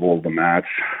competitive level of the match,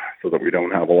 so that we don't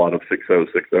have a lot of 6-0,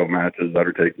 6-0 matches that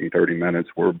are taking 30 minutes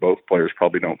where both players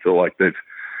probably don't feel like they've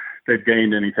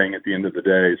gained anything at the end of the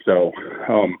day. So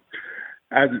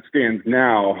as it stands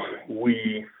now,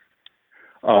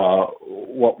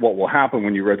 what will happen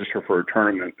when you register for a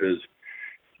tournament is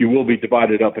you will be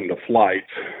divided up into flights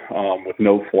with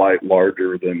no flight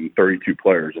larger than 32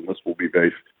 players, and this will be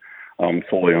based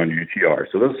fully on UTR.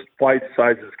 So those flight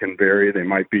sizes can vary. They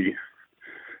might be,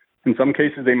 in some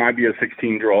cases, they might be a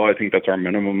 16 draw. I think that's our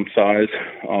minimum size.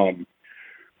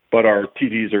 But our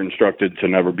TDs are instructed to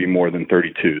never be more than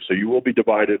 32. So you will be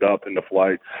divided up into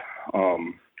flights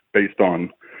based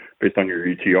on your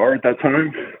UTR at that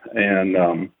time,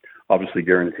 and obviously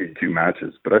guaranteed 2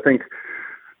 matches. But I think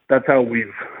that's how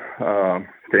we've, to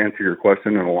answer your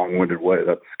question in a long-winded way,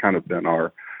 that's kind of been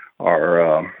our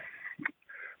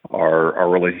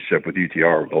relationship with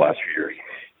UTR over the last few years.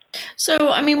 So,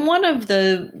 I mean, one of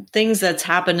the things that's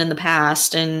happened in the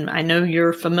past, and I know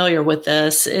you're familiar with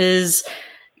this, is,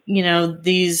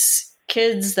 these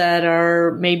kids that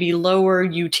are maybe lower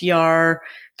UTR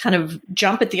kind of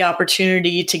jump at the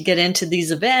opportunity to get into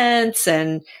these events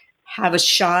and have a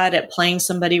shot at playing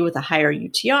somebody with a higher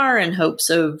UTR in hopes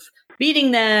of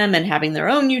beating them and having their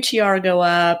own UTR go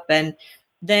up. And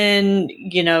then,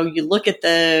 you look at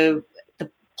the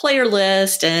player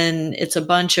list and it's a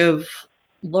bunch of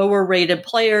lower rated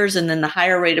players, and then the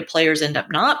higher rated players end up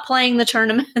not playing the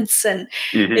tournaments, and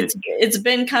it's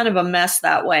been kind of a mess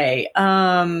that way.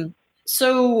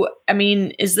 So, I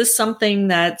mean, is this something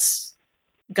that's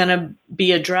going to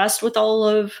be addressed with all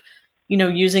of,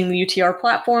 using the UTR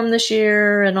platform this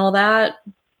year and all that?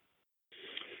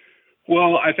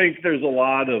 Well, I think there's a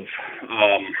lot of,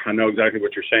 I know exactly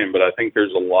what you're saying, but I think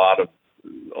there's a lot of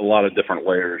different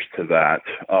layers to that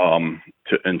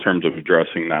in terms of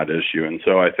addressing that issue. And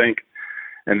so I think,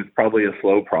 and it's probably a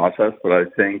slow process, but I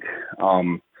think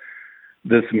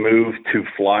this move to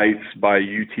flights by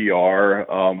UTR,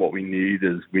 what we need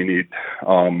is we need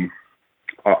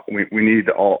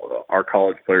all our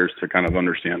college players to kind of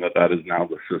understand that is now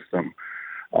the system,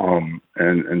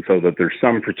 and so that there's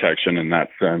some protection in that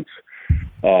sense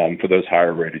for those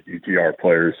higher rated UTR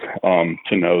players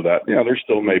to know that there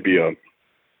still may be a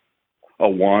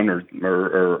 1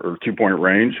 or 2 point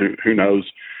range. Who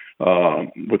knows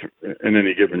in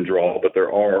any given draw, but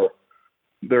there are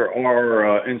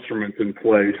instruments in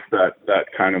place that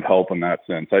kind of help in that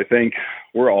sense. I think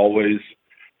we're always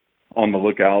on the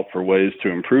lookout for ways to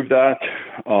improve that.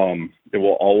 It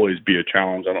will always be a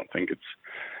challenge. I don't think it's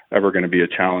ever going to be a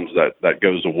challenge that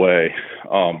goes away.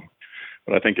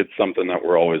 But I think it's something that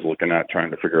we're always looking at,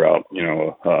 trying to figure out,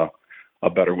 a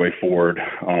better way forward,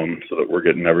 so that we're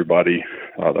getting everybody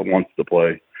that wants to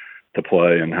play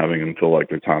and having them feel like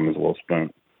their time is well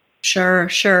spent. Sure.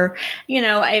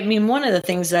 I mean, one of the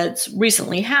things that's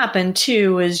recently happened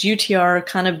too is UTR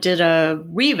kind of did a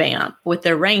revamp with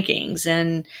their rankings,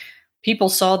 and people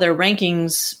saw their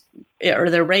rankings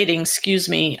or their ratings,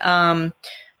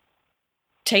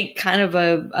 take kind of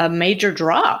a major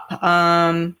drop.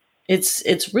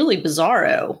 It's really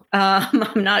bizarro.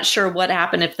 I'm not sure what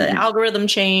happened, if the algorithm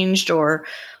changed or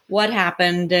what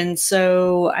happened. And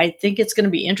so I think it's going to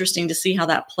be interesting to see how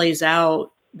that plays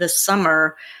out this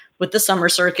summer with the summer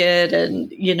circuit.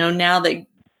 And, now that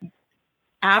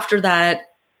after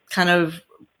that kind of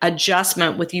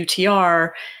adjustment with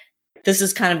UTR, this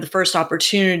is kind of the first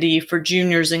opportunity for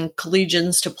juniors and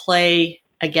collegians to play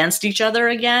against each other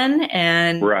again.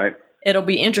 And It'll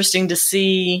be interesting to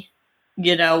see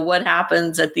what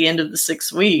happens at the end of the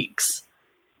 6 weeks.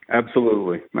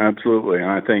 Absolutely.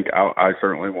 And I think I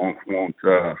certainly won't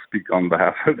speak on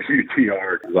behalf of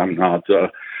UTR, because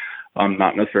I'm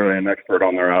not necessarily an expert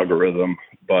on their algorithm,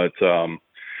 but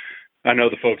I know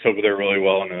the folks over there really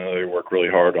well, and they work really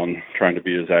hard on trying to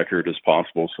be as accurate as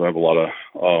possible. So I have a lot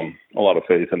of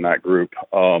faith in that group.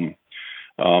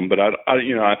 But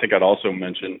I think I'd also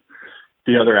mention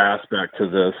the other aspect to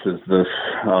this is this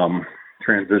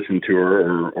transition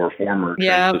tour or former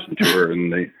transition tour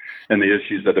and the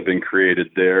issues that have been created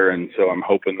there. And so I'm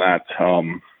hoping that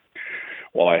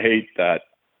while I hate that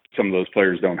some of those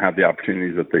players don't have the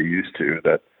opportunities that they used to,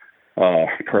 that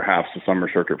perhaps the summer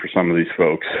circuit for some of these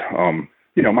folks,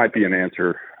 might be an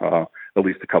answer at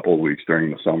least a couple of weeks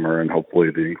during the summer, and hopefully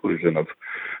the inclusion of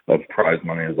prize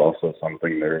money is also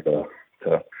something there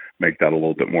to make that a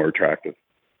little bit more attractive.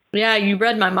 Yeah, you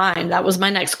read my mind. That was my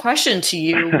next question to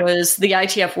you was the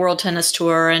ITF World Tennis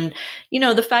Tour. And,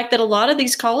 the fact that a lot of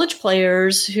these college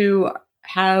players who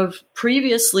have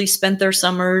previously spent their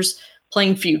summers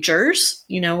playing futures,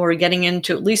 or getting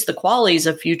into at least the qualies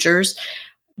of futures,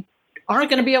 aren't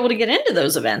going to be able to get into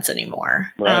those events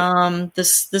anymore. Right.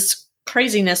 This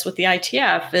craziness with the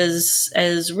ITF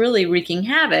is really wreaking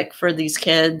havoc for these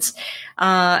kids.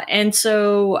 And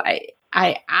so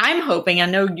I'm hoping, I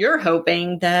know you're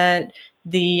hoping, that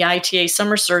the ITA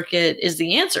summer circuit is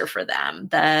the answer for them,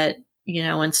 that,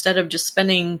 instead of just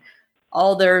spending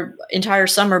all their entire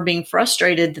summer being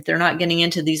frustrated that they're not getting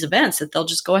into these events, that they'll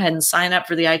just go ahead and sign up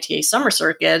for the ITA summer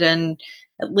circuit and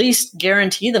at least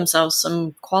guarantee themselves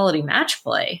some quality match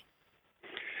play.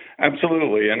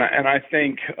 Absolutely. And I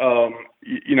think, at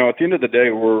the end of the day,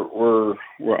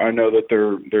 I know that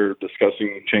they're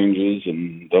discussing changes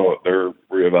and they're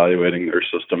reevaluating their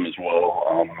system as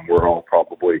well. We're all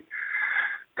probably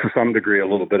to some degree a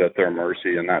little bit at their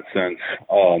mercy in that sense.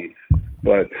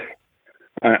 But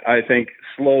I think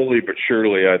slowly but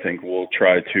surely, I think we'll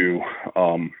try to,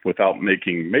 without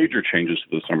making major changes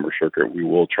to the summer circuit, we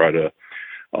will try to,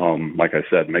 like I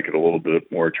said, make it a little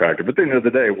bit more attractive. But at the end of the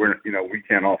day, we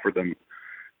can't offer them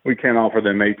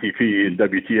ATP and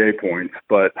WTA points,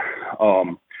 but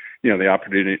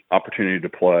the opportunity to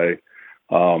play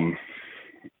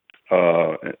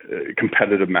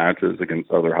competitive matches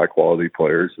against other high quality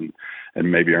players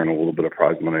and maybe earn a little bit of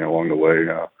prize money along the way.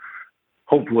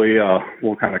 Hopefully,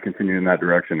 we'll kind of continue in that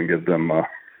direction and give them,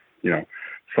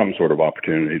 some sort of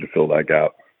opportunity to fill that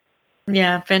gap.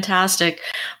 Yeah, fantastic.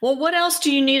 Well, what else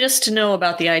do you need us to know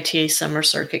about the ITA Summer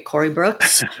Circuit, Corey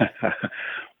Brooks?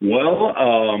 Well,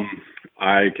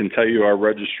 I can tell you our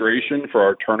registration for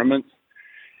our tournaments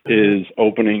is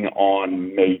opening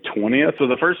on May 20th. So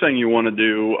the first thing you want to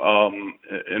do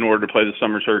in order to play the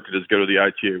Summer Circuit is go to the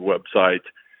ITA website.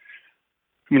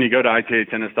 When you go to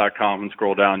itatennis.com and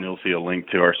scroll down, you'll see a link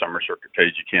to our Summer Circuit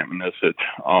page. You can't miss it.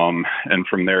 And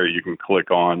from there, you can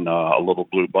click on a little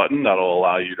blue button that'll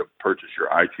allow you to purchase your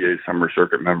ITA Summer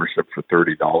Circuit membership for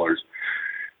 $30.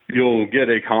 You'll get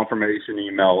a confirmation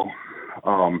email.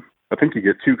 I think you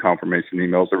get two confirmation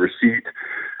emails, a receipt,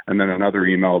 and then another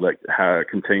email that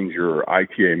contains your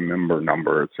ITA member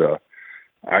number. It's a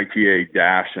ITA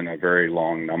dash and a very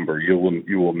long number. You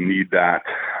will need that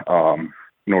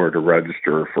in order to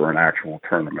register for an actual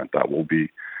tournament. That will be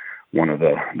one of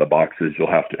the boxes you'll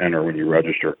have to enter when you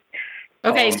register.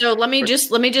 Okay, so let me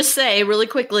just say really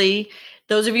quickly,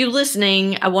 those of you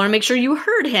listening, I want to make sure you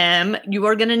heard him. You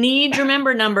are going to need your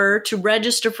member number to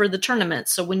register for the tournament.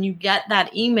 So when you get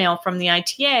that email from the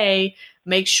ITA,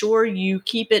 make sure you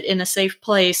keep it in a safe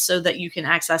place so that you can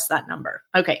access that number.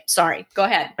 Okay, sorry. Go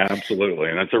ahead. Absolutely.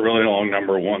 And it's a really long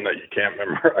number, one that you can't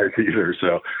memorize either.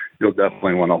 So you'll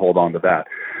definitely want to hold on to that.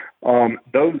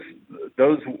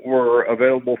 Those were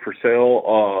available for sale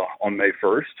on May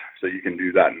 1st. So you can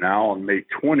do that now. On May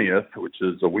 20th, which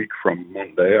is a week from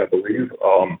Monday, I believe,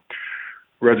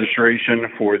 registration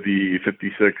for the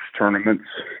 56 tournaments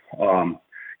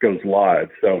goes live.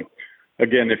 So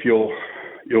again, if you'll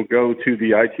go to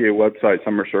the ITA website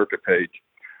Summer Circuit page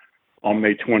on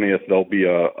May 20th, there'll be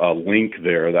a link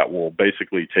there that will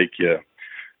basically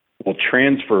will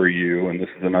transfer you, and this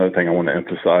is another thing I want to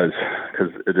emphasize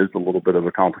because it is a little bit of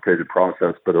a complicated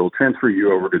process, but it'll transfer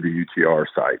you over to the UTR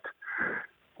site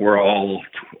where all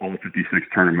 56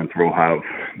 tournaments will have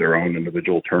their own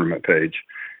individual tournament page.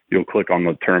 You'll click on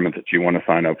the tournament that you want to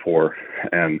sign up for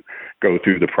and go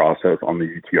through the process on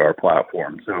the UTR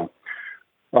platform. So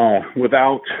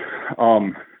without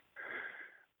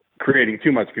creating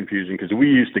too much confusion, because we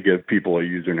used to give people a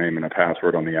username and a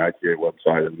password on the ITA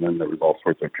website, and then there was all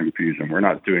sorts of confusion. We're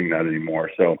not doing that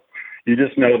anymore. So you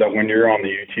just know that when you're on the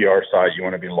UTR site, you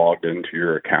want to be logged into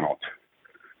your account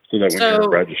so that when you're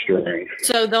registering.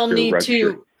 So they'll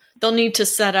need to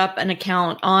set up an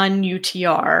account on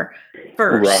UTR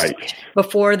first, right,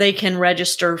 before they can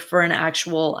register for an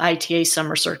actual ITA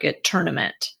Summer Circuit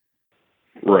tournament.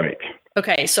 Right.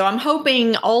 Okay, so I'm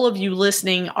hoping all of you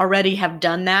listening already have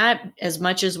done that, as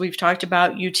much as we've talked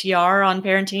about UTR on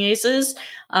Parenting Aces.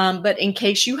 But in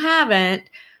case you haven't,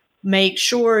 make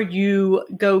sure you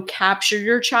go capture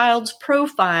your child's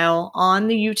profile on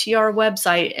the UTR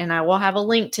website, and I will have a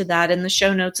link to that in the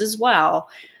show notes as well,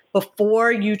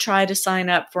 before you try to sign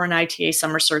up for an ITA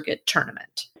Summer Circuit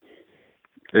tournament.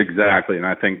 Exactly. And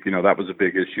I think, that was a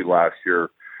big issue last year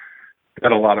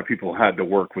that a lot of people had to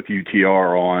work with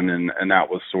UTR on, and that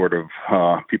was sort of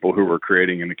people who were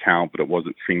creating an account, but it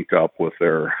wasn't synced up with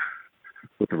the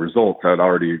results that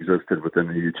already existed within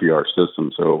the UTR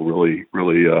system. So really,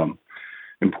 really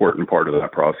important part of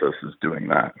that process is doing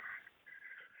that.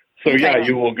 So Okay. yeah,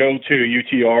 you will go to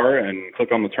UTR and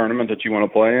click on the tournament that you want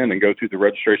to play in and go through the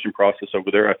registration process over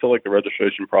there. I feel like the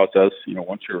registration process,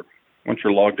 once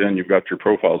you're logged in, you've got your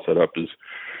profile set up,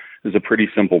 is a pretty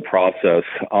simple process.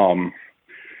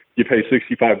 You pay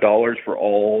 $65 for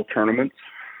all tournaments.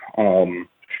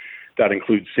 That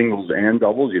includes singles and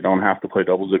doubles. You don't have to play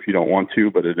doubles if you don't want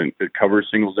to, but it covers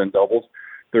singles and doubles.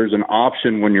 There's an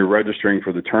option when you're registering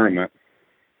for the tournament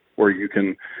where you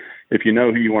can, if you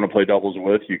know who you want to play doubles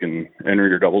with, you can enter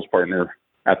your doubles partner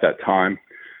at that time.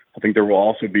 I think there will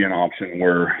also be an option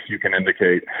where you can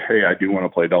indicate, hey, I do want to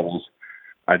play doubles.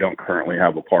 I don't currently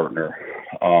have a partner.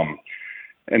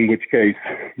 In which case,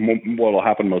 what will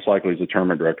happen most likely is the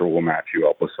tournament director will match you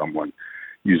up with someone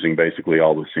using basically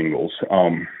all the singles.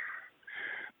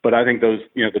 But I think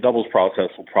the doubles process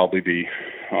will probably be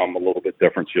a little bit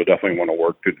different. So you'll definitely want to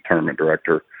work through the tournament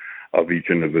director of each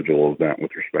individual event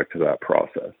with respect to that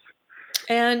process.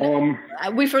 And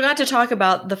we forgot to talk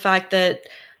about the fact that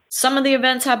some of the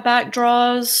events have back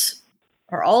draws,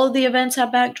 or all of the events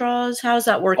have back draws. How's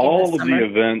that working? All of the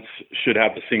events should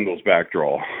have a singles back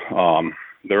draw.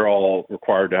 They're all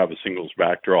required to have a singles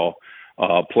back draw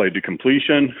played to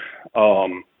completion.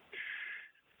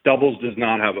 Doubles does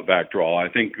not have a back draw. I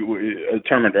think a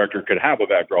tournament director could have a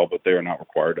back draw, but they are not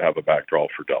required to have a back draw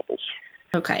for doubles.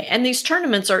 Okay. And these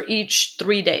tournaments are each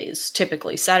 3 days,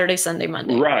 typically Saturday, Sunday,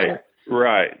 Monday.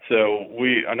 Right. So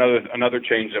another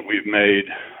change that we've made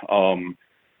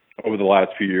over the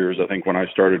last few years. I think when I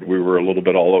started, we were a little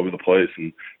bit all over the place,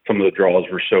 and some of the draws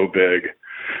were so big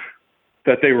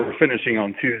that they were finishing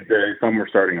on Tuesday. Some were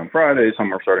starting on Friday.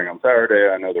 Some were starting on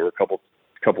Saturday. I know there were a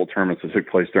couple tournaments that took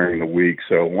place during the week.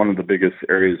 So one of the biggest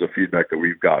areas of feedback that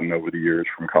we've gotten over the years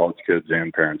from college kids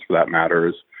and parents, for that matter,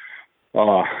 is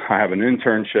I have an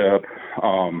internship.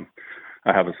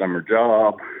 I have a summer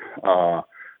job.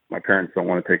 My parents don't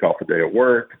want to take off a day of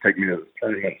work to take me to this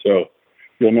tournament. So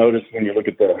you'll notice when you look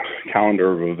at the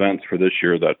calendar of events for this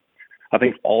year that I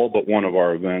think all but one of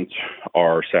our events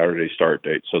are Saturday start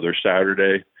dates. So they're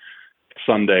Saturday,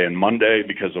 Sunday, and Monday.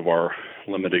 Because of our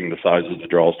limiting the size of the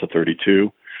draws to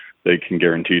 32, they can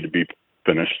guarantee to be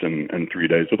finished in 3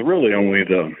 days, with really only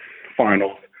the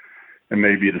finals and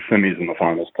maybe the semis and the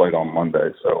finals played on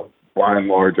Monday. So by and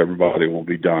large, everybody will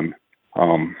be done,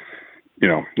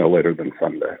 no later than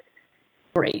Sunday.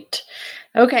 Great.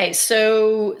 Okay,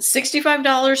 so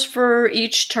 $65 for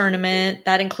each tournament.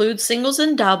 That includes singles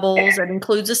and doubles. That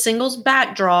includes a singles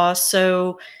back draw.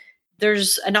 So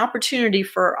there's an opportunity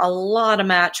for a lot of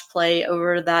match play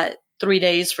over that 3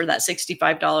 days for that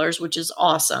 $65, which is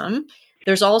awesome.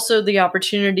 There's also the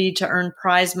opportunity to earn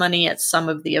prize money at some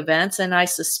of the events, and I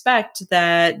suspect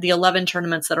that the 11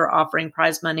 tournaments that are offering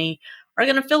prize money are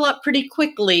going to fill up pretty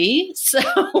quickly. So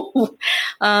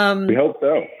we hope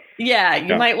so. Yeah,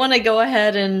 you might want to go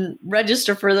ahead and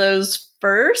register for those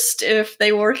first if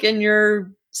they work in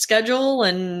your schedule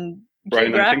and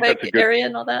geographic area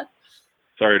and all that.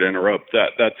 Sorry to interrupt.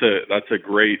 That's a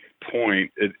great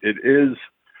point. It is.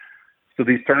 So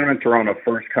these tournaments are on a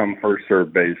first come, first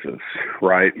served basis,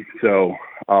 right? So,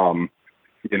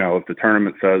 if the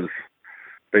tournament says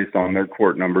based on their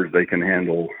court numbers, they can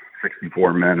handle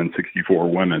 64 men and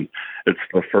 64 women, it's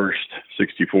the first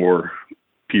 64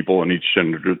 people in each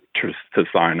gender to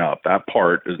sign up. That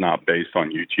part is not based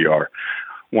on UTR.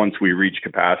 Once we reach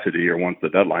capacity or once the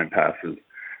deadline passes,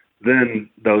 then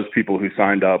those people who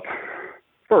signed up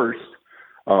first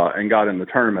and got in the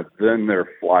tournament, then they're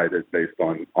flighted based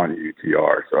on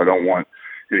UTR. So I don't want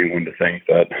anyone to think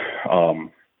that,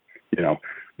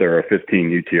 they're a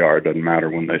 15 UTR. It doesn't matter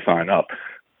when they sign up.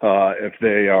 If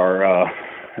they are,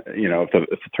 if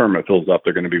the tournament fills up,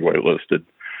 they're going to be waitlisted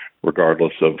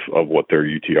regardless of what their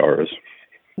UTR is.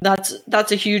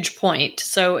 That's a huge point.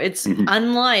 So it's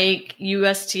unlike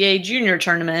USTA junior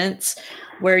tournaments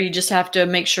where you just have to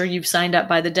make sure you've signed up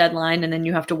by the deadline and then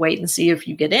you have to wait and see if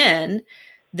you get in.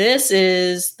 This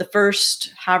is the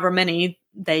first however many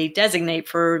they designate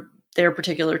for their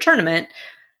particular tournament.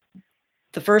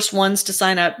 the first ones to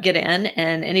sign up get in,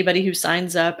 and anybody who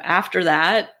signs up after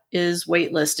that is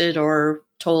waitlisted or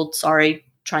told, sorry,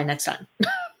 try next time.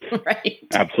 Right?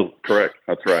 Absolutely correct.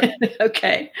 That's right.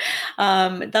 Okay.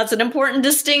 That's an important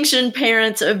distinction,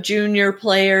 parents of junior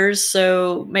players.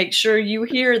 So make sure you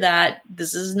hear that.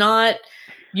 This is not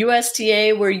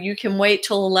USTA where you can wait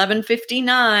till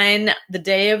 11:59, the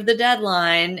day of the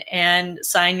deadline, and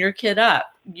sign your kid up.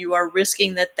 You are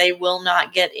risking that they will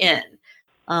not get in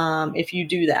if you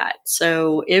do that.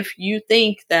 So if you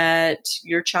think that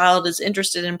your child is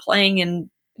interested in playing in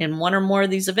one or more of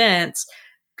these events,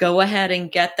 go ahead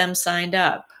and get them signed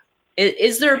up.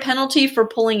 Is there a penalty for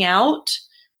pulling out?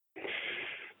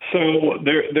 So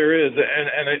there is,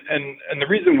 and the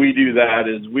reason we do that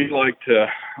is we like to.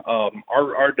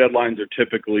 Our deadlines are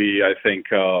typically, I think,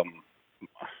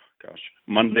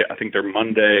 Monday. I think they're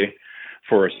Monday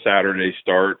for a Saturday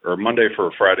start, or Monday for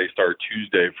a Friday start,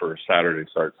 Tuesday for a Saturday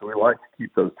start. So we like to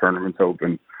keep those tournaments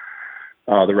open,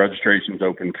 the registrations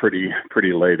open pretty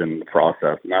late in the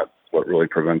process, and that's what really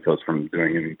prevents us from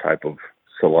doing any type of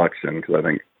selection, because I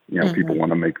think people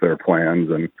want to make their plans,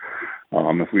 and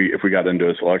if we got into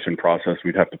a selection process,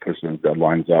 we'd have to push those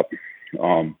deadlines up.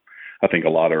 I think a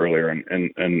lot earlier, and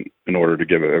in order to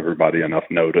give everybody enough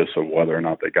notice of whether or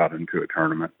not they got into a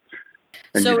tournament.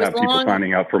 And so you'd have people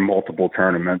signing up for multiple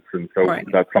tournaments, and so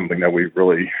that's something that we've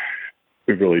really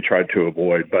tried to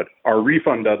avoid. But our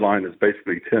refund deadline is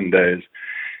basically 10 days.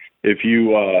 If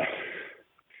you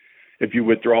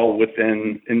withdraw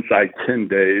inside 10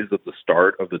 days of the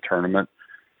start of the tournament,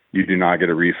 you do not get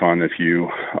a refund. If you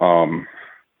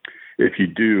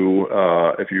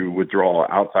withdraw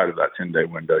outside of that 10-day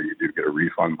window, you do get a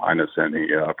refund minus any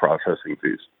processing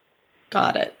fees.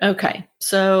 Got it. Okay.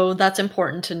 So that's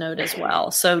important to note as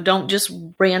well. So don't just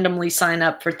randomly sign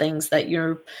up for things that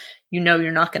you're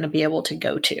not going to be able to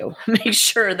go to. Make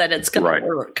sure that it's going to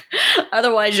work.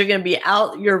 Otherwise, you're going to be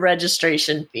out your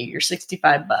registration fee, your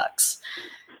 $65.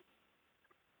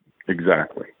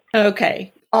 Exactly.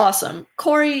 Okay. Awesome.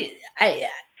 Corey, I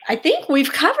think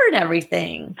we've covered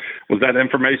everything. Was that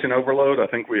information overload? I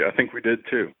think we did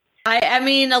too. I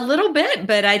mean, a little bit,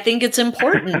 but I think it's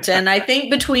important. And I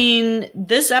think between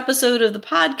this episode of the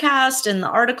podcast and the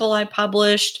article I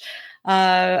published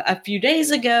a few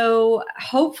days ago,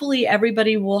 hopefully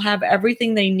everybody will have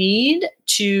everything they need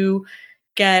to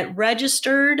get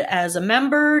registered as a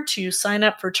member, to sign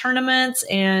up for tournaments,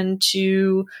 and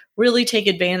to really take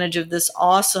advantage of this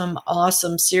awesome,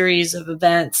 awesome series of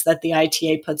events that the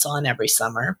ITA puts on every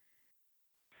summer.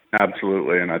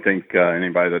 Absolutely. And I think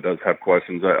anybody that does have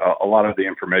questions, a lot of the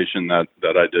information that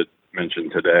I did mention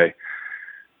today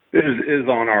is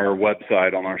on our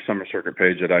website, on our summer circuit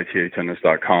page at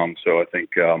itatennis.com. So I think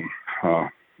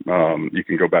you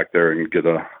can go back there and get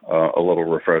a little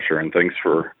refresher. And thanks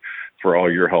for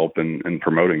all your help in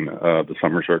promoting the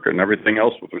summer circuit and everything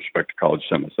else with respect to college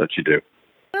tennis that you do.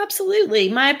 Absolutely.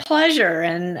 My pleasure.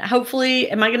 And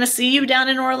hopefully, am I going to see you down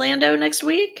in Orlando next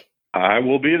week? I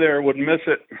will be there. Wouldn't miss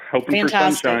it. Hoping for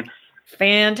sunshine.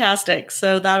 Fantastic.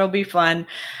 So that'll be fun.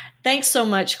 Thanks so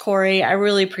much, Corey. I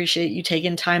really appreciate you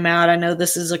taking time out. I know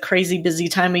this is a crazy busy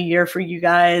time of year for you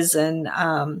guys, and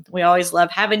we always love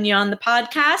having you on the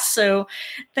podcast. So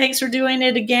thanks for doing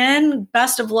it again.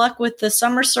 Best of luck with the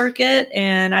summer circuit,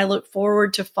 and I look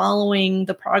forward to following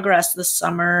the progress this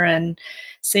summer and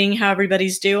seeing how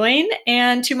everybody's doing.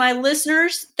 And to my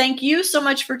listeners, thank you so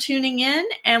much for tuning in,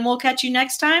 and we'll catch you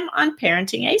next time on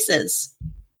Parenting Aces.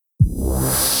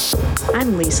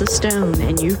 I'm Lisa Stone,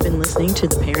 and you've been listening to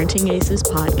the Parenting Aces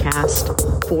podcast.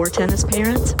 For tennis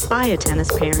parents, by a tennis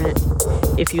parent.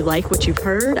 If you like what you've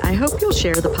heard, I hope you'll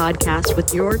share the podcast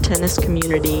with your tennis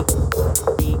community.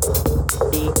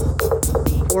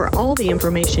 For all the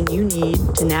information you need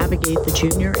to navigate the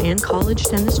junior and college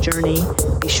tennis journey,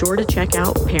 be sure to check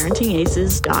out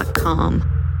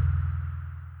parentingaces.com.